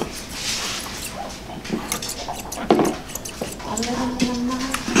my Kong.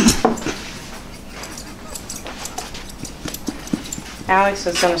 Alex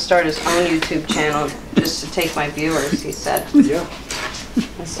is going to start his own YouTube channel just to take my viewers, he said. Yeah.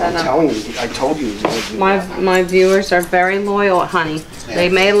 I said, I'm telling you, I told you. He was gonna do that. my viewers are very loyal, honey. They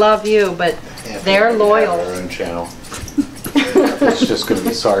may love you, but they're loyal. Our own channel. It's just gonna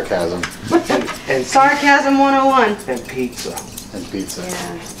be sarcasm And Sarcasm 101. and pizza. and pizza.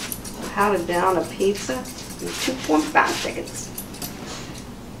 Yeah. How to down a pizza in 2.5 seconds.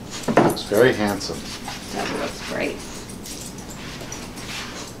 It's very handsome. That looks great.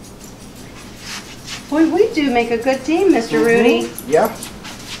 Boy, we do make a good team, Mr. Rudy. Yeah.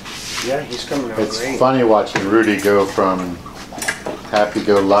 Yeah, he's coming out It's great. funny watching Rudy go from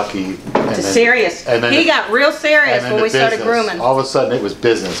happy-go-lucky To serious. He got real serious when we started grooming. All of a sudden, it was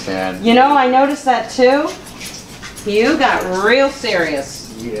business, man. You know, I noticed that too. You got real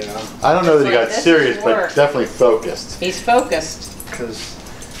serious. Yeah, I don't know that he Like, got this serious, is but work. definitely focused. He's focused. because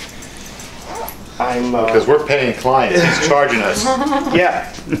I'm. Because we're paying clients, he's charging us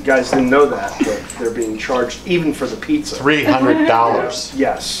Yeah, you guys didn't know that, but they're being charged even for the pizza. $300.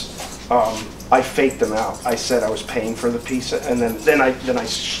 Yes. I faked them out. I said I was paying for the piece, and then I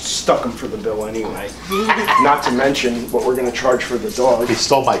stuck them for the bill anyway. Not to mention what we're gonna charge for the dog. He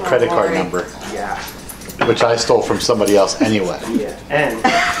stole my credit card number, Yeah, which I stole from somebody else anyway. yeah, and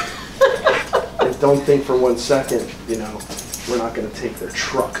don't think for 1 second, you know, we're not gonna take their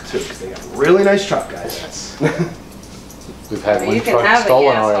truck too, because they got a really nice truck, guys. We've had You one can truck have it,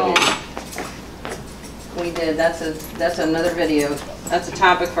 stolen yes, already. We did. That's another video. That's a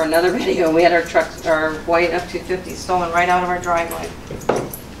topic for another video. We had our truck, our white F-250 stolen right out of our driveway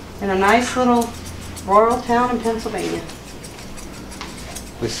in a nice little rural town in Pennsylvania.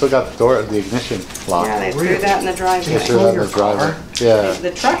 We still got the door, the ignition lock. Yeah, they threw that in the driveway. They threw that in the driveway. Yeah.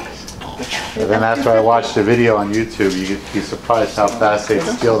 The truck. And then after I watched the video on YouTube, you'd be surprised how fast they'd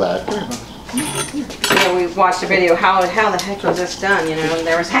steal that. Yeah, we watched a video. How the heck was this done? You know,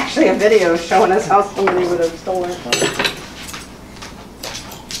 there was actually a video showing us how somebody would have stolen it.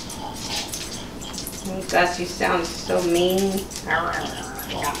 Gus, you sound so mean. I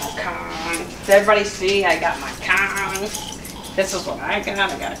got my Kong. Does everybody see? I got my Kong. This is what I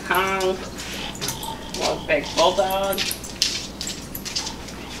got. I got a Kong. Little big bulldog.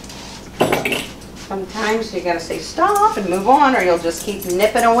 Sometimes you gotta say stop and move on, or you'll just keep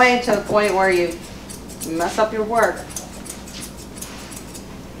nipping away to the point where you mess up your work.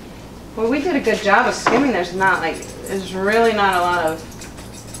 Well, we did a good job of skimming. There's really not a lot of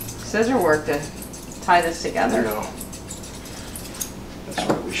scissor work to tie this together. No. That's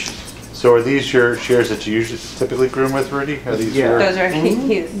what we should. So are these your shears that you usually typically groom with, Rudy? Are these Yeah. your, Those are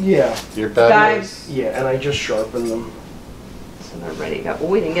his Yeah, your bad guys. yeah, and I just sharpened them. So they're ready to go. Well,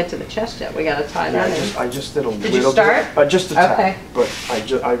 we didn't get to the chest yet. We gotta tie Yeah, that in. I just did a Did you little start? bit. Just a tap. Okay. But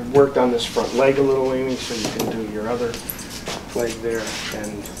I worked on this front leg a little, Amy, so you can do your other leg there,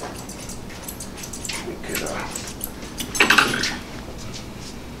 and we could.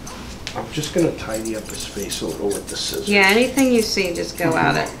 I'm just gonna tidy up his face a little with the scissors. Yeah, anything you see, just go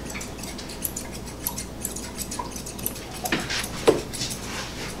at it.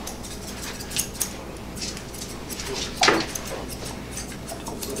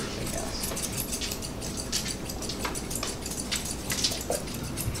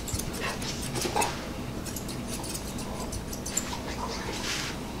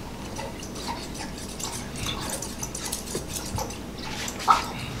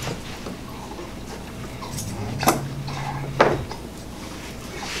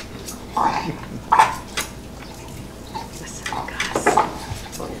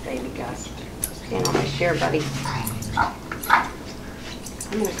 Here, buddy. I'm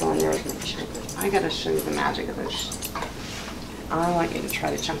gonna go in there with my chunker. I gotta show you the magic of this. I want you to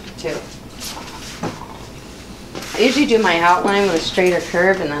try to chunk it too. I usually do my outline with a straighter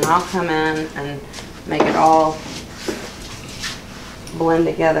curve, and then I'll come in and make it all blend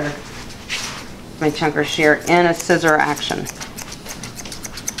together. My chunker shear in a scissor action.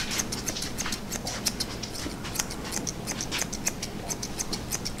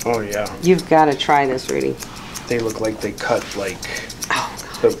 Oh yeah, You've got to try this, Rudy. they look like they cut like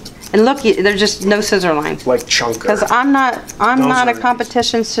And look, there's just no scissor line. like chunker. Because I'm not Those a are-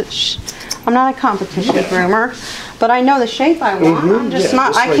 competition. I'm not a competition groomer, but I know the shape I want. I'm just yeah,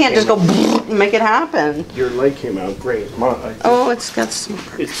 not. just I like can't just go Amy. and make it happen. Your leg came out great. Oh, it's got some.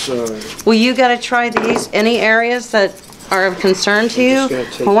 It's Well, you got to try these. Any areas that are of concern to you, just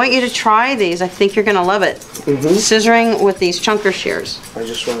gonna take I want you to try these. I think you're gonna love it. Scissoring with these chunker shears. I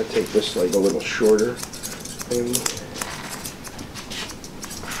just want to take this like a little shorter. Maybe.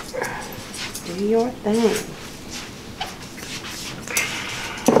 Do your thing.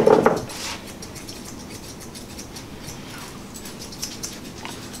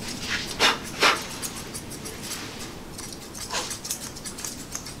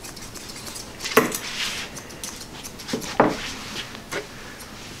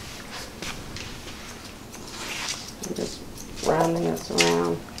 I'm just rounding this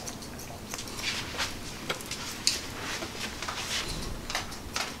around.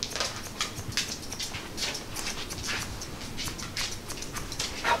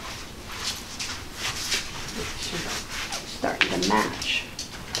 Starting to match.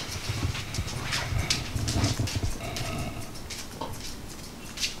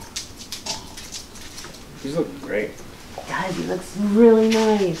 These look great. Guys, he looks really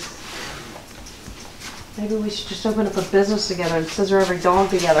nice. Maybe we should just open up a business together and scissor every dog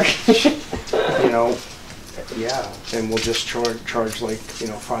together. You know, yeah, and we'll just charge like, you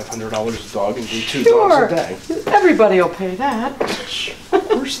know, $500 a dog and do 2 dogs a day. Everybody will pay that. Of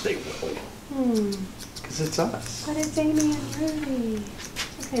course they will. Because it's us. But it's Amy and Rudy.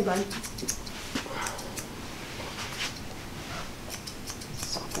 Okay, bud.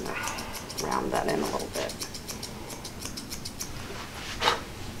 Soften up. rub that in a little bit.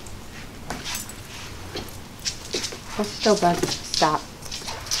 Hold still, bud. Stop.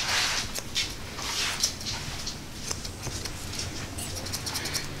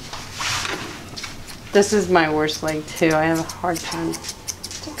 This is my worst leg too. I have a hard time.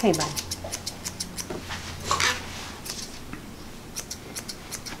 It's okay, bud.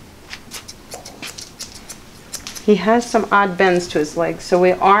 He has some odd bends to his legs, so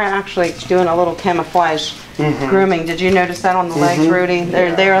we are actually doing a little camouflage grooming. Did you notice that on the legs, Rudy?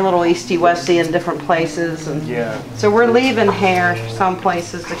 They're a little easty-westy in different places, and so we're leaving hair some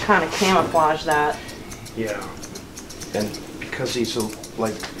places to kind of camouflage that. Yeah, and because he's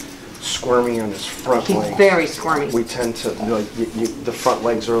like squirmy on his front legs. He's very squirmy. We tend to like the front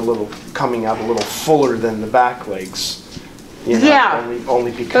legs are a little coming out a little fuller than the back legs. You know, Yeah.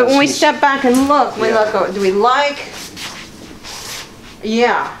 Only because. But when we step back and look, we look. Do we like?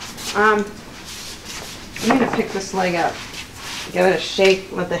 Yeah. I'm gonna pick this leg up, give it a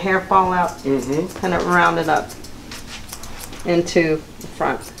shake, let the hair fall out, kind of round it up into the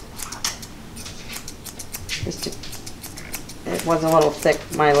front. It was a little thick.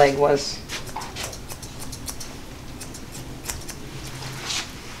 My leg was.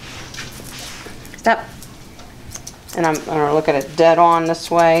 Step. And I'm going to look at it dead on this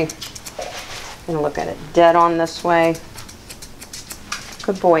way. And look at it dead on this way.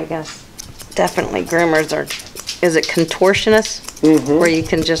 Good boy, Gus. Definitely groomers are, is it contortionist? Where you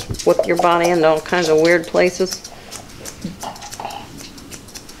can just whip your body into all kinds of weird places.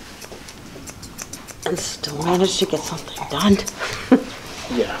 And still manage to get something done.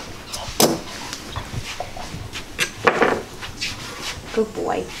 Yeah. Good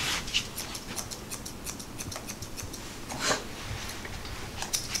boy.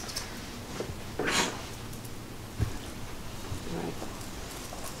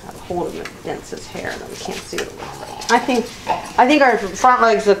 Hold him against his hair, and then we can't see what it looks like. I think our front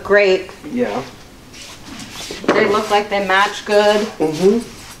legs look great. Yeah. They look like they match good.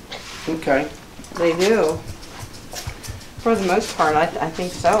 Okay. They do. For the most part, I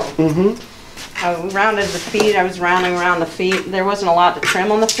think so. We rounded the feet. I was rounding around the feet. There wasn't a lot to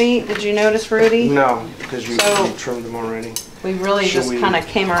trim on the feet. Did you notice, Rudy? No, because you So- trimmed them already. We really just kind of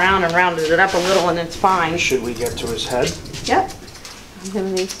came around and rounded it up a little, and it's fine. Should we get to his head? Yep. I'm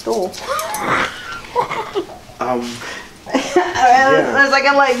gonna need a stool. Yeah. I was like,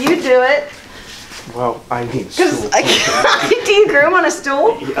 I'll let you do it. Well, I need a stool. Do you groom on a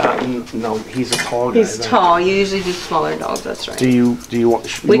stool? No, he's a tall guy. He's tall. You usually do smaller dogs. That's right. Do you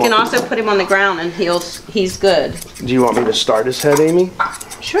want? We can also put him on the ground, and he's good. Do you want me to start his head, Amy?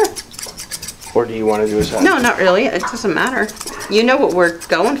 Sure. Or do you want to do his head? No, not really. It doesn't matter. You know what we're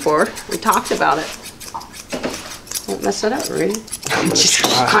going for. We talked about it. Don't mess it up, Rudy. I'm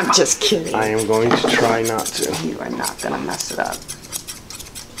just kidding. I am going to try not to. You are not gonna mess it up.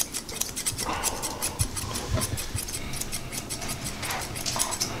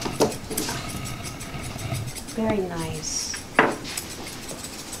 Very nice. I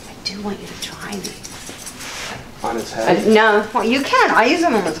do want you to try these. On his head? No, well, you can. I use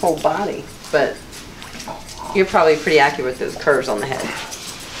them on his whole body, but you're probably pretty accurate with those curves on the head.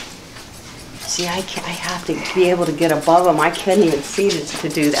 See, I have to be able to get above them. I couldn't even see to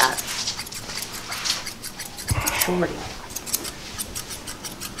do that. Shorty.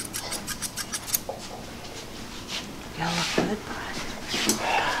 You look good, bud.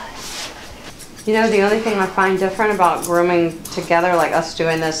 You know, the only thing I find different about grooming together, like us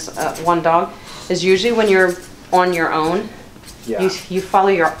doing this one dog, is usually when you're on your own, you follow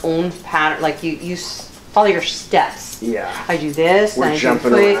your own pattern, like you follow your steps. Yeah. I do this, We're and I jumping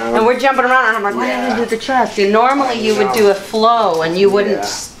do three, around. and we're jumping around, and I'm like, why did I do the chest? And normally you would do a flow, and you wouldn't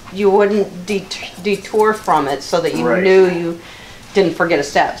detour from it, so that you knew you didn't forget a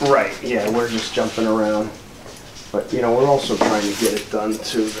step. Right. Yeah, we're just jumping around, but you know, we're also trying to get it done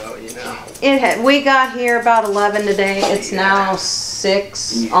too, though. You know. We got here about 11 today. It's now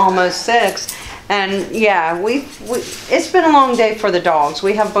 6, almost 6. And yeah, it's been a long day for the dogs.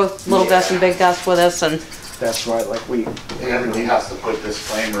 We have both Little Gus and Big Gus with us, and that's right. Like Everybody has to put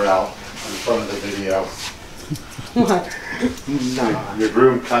disclaimer out in front of the video. no. Your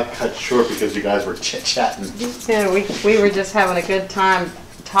groom cut short because you guys were chit-chatting. yeah, we were just having a good time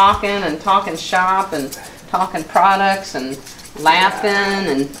talking shop and talking products and laughing,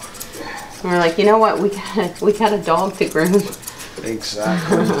 and we're like, you know what, we got a dog to groom.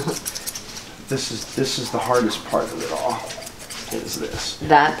 Exactly. This is the hardest part of it all. Is this?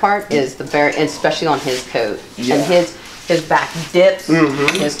 That part is especially on his coat. Yeah. And his back dips.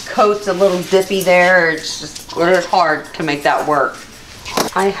 His coat's a little dippy there. It's hard to make that work.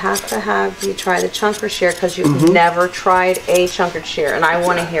 I have to have you try the chunker shear because you've never tried a chunker shear, and I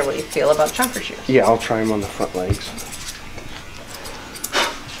want to hear what you feel about chunker shears. Yeah, I'll try them on the front legs.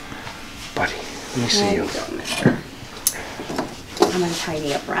 Buddy, let me see you. Go, mister. I'm going to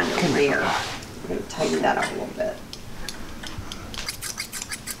tidy up around the rear. I'm going to tighten that up a little bit.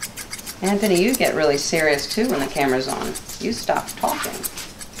 Anthony, you get really serious too when the camera's on. You stop talking.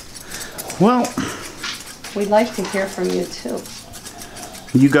 Well, We'd like to hear from you too.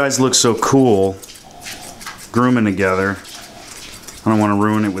 you guys look so cool grooming together. I don't want to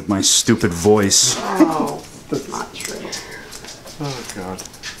ruin it with my stupid voice. Oh, that's not true. Oh, God.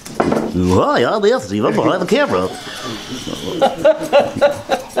 Hi, I'm Anthony. I'm behind the camera.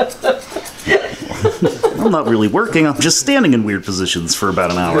 I'm not really working. I'm just standing in weird positions for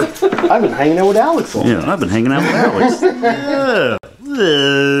about an hour. I've been hanging out with Alex all day. Yeah, I've been hanging out with Alex. Yeah.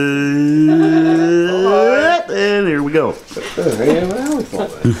 And here we go. Hanging out with Alex all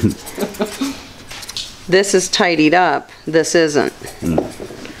day. This is tidied up. This isn't.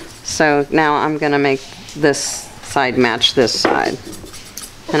 So now I'm going to make this side match this side.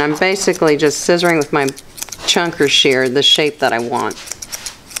 And I'm basically just scissoring with my chunker shear the shape that I want.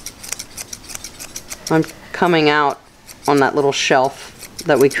 I'm coming out on that little shelf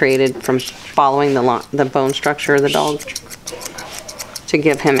that we created from following the bone structure of the dog to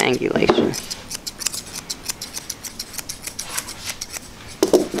give him angulation.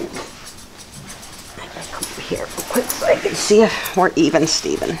 I'm gonna come over here real quick so I can see if we're even,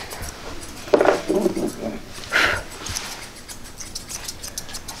 Steven.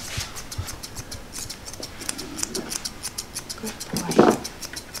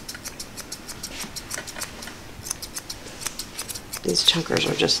 These chunkers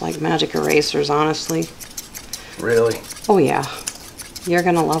are just like magic erasers, honestly. Really? Oh yeah, you're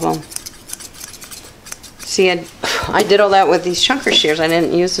gonna love them. See, I did all that with these chunker shears. I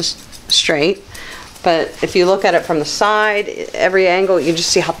didn't use this straight, but if you look at it from the side, every angle, you just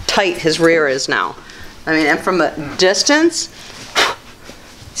see how tight his rear is now. I mean, and from the distance,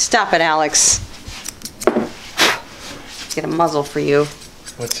 stop it, Alex. Get a muzzle for you.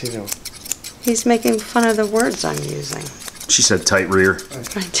 What's he doing? He's making fun of the words I'm using. She said tight rear. I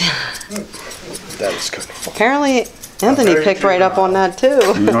did. That was kind of fun. Apparently, Anthony picked right up on that too.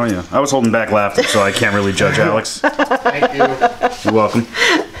 Oh yeah, I was holding back laughter, so I can't really judge Alex. Thank you. You're welcome.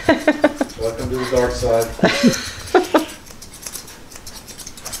 Welcome to the dark side.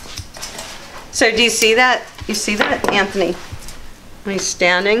 So do you see that? You see that, Anthony? When he's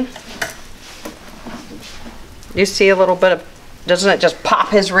standing? You see a little bit of, doesn't it just pop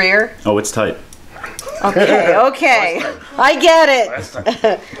his rear? Oh, it's tight. Okay, okay. I get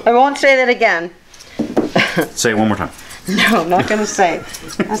it. I won't say that again. Say it one more time. No, I'm not going to say it.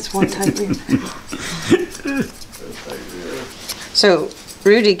 That's one tight rear. So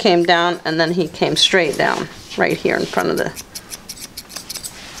Rudy came down and then he came straight down right here in front of the,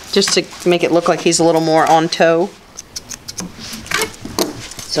 just to make it look like he's a little more on toe.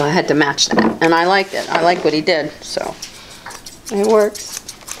 So I had to match that, and I liked it. I like what he did, so it works.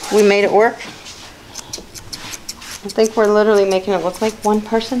 We made it work. I think we're literally making it look like one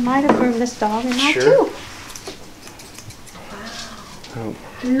person might have groomed this dog and not two. Wow.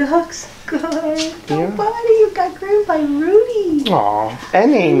 Looks good. Oh, buddy, you got groomed by Rudy. Aw,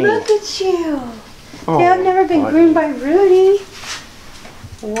 and Amy. Look at you. Oh, Yeah, I've never been buddy. groomed by Rudy.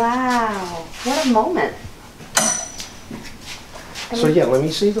 Wow, what a moment. So yeah, let me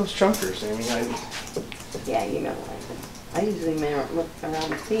see those chunkers, Amy. Yeah, you know what. I usually look around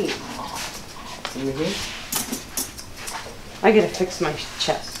the feet. I gotta fix my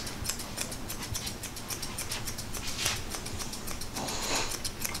chest.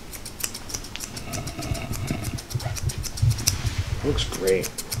 Looks great.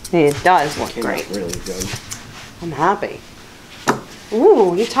 It does look Came great. out really good. I'm happy.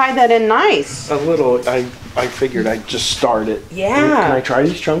 Ooh, you tied that in nice. A little. I figured I'd just start it. Yeah. Can I try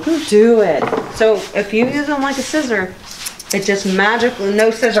these chunkers? Do it. So if you use them like a scissor, it just magically, no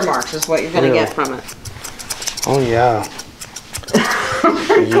scissor marks is what you're gonna get from it. Oh yeah.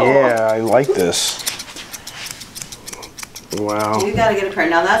 Yeah, I like this. Wow. You gotta get a try.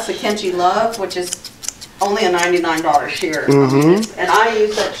 Now that's the Kenchi Love, which is only a $99 shear. And I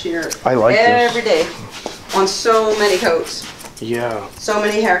use that shear I like this. every day on so many coats, Yeah. so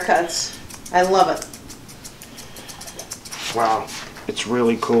many haircuts. I love it. Wow. It's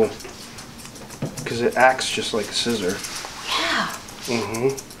really cool. Because it acts just like a scissor. Yeah.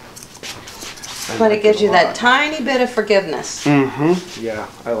 Mm-hmm. But it gives you that tiny bit of forgiveness. Mm-hmm. Yeah,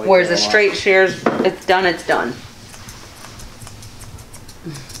 I like Whereas that the a lot. straight shears, it's done, it's done.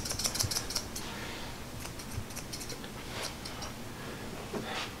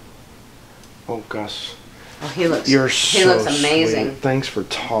 Gus. Oh, he looks You're he so looks amazing. sweet. Thanks for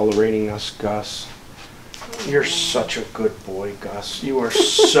tolerating us, Gus. You're such a good boy, Gus. You are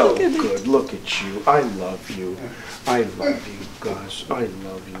so good. Look at you. I love you. I love you, Gus. I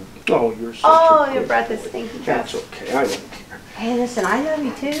love you. Oh, you're such a good your breath is stinky. That's okay. I don't care. Hey, listen, I love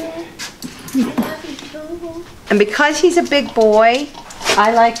you too. I love you too. And because he's a big boy,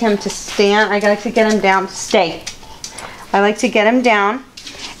 I like him to stand. I like to get him down. Stay. I like to get him down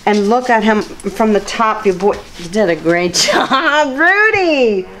and look at him from the top. Your boy, you did a great job,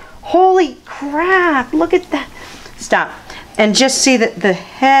 Rudy. Holy crap, look at that. Stop. And just see that the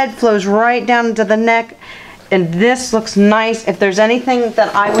head flows right down into the neck. And this looks nice. If there's anything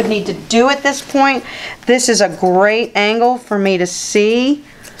that I would need to do at this point, this is a great angle for me to see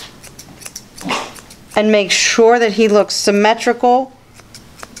and make sure that he looks symmetrical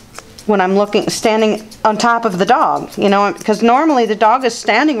when I'm standing on top of the dog, you know, because normally the dog is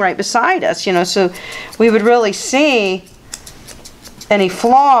standing right beside us, you know, so we would really see any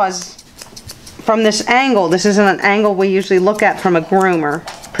flaws from this angle. This isn't an angle we usually look at from a groomer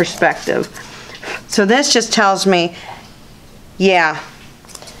perspective. So this just tells me, yeah,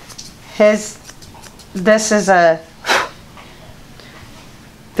 this is a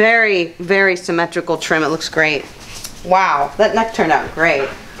very, very symmetrical trim. It looks great. Wow, that neck turned out great.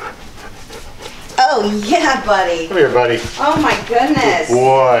 Oh yeah, buddy. Come here, buddy. Oh my goodness. Good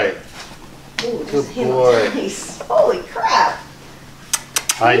boy. Ooh, Good boy. nice. Holy crap.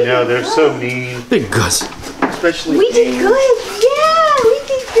 I know, they're so mean. Big Gus. Especially We did good. Yeah, we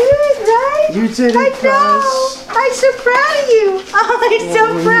did good, right? You did it, I know. Gus. I'm so proud of you. Oh, I'm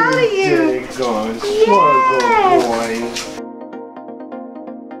so proud of you. Did it, Gus. Yes. What a good boy.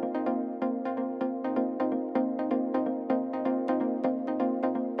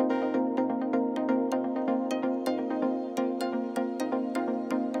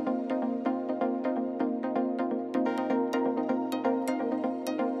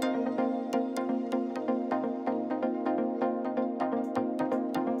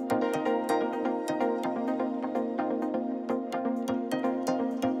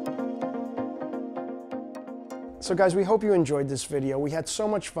 So guys, we hope you enjoyed this video. We had so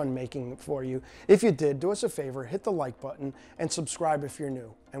much fun making it for you. If you did, do us a favor, hit the like button and subscribe if you're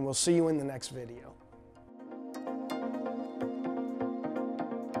new. And we'll see you in the next video.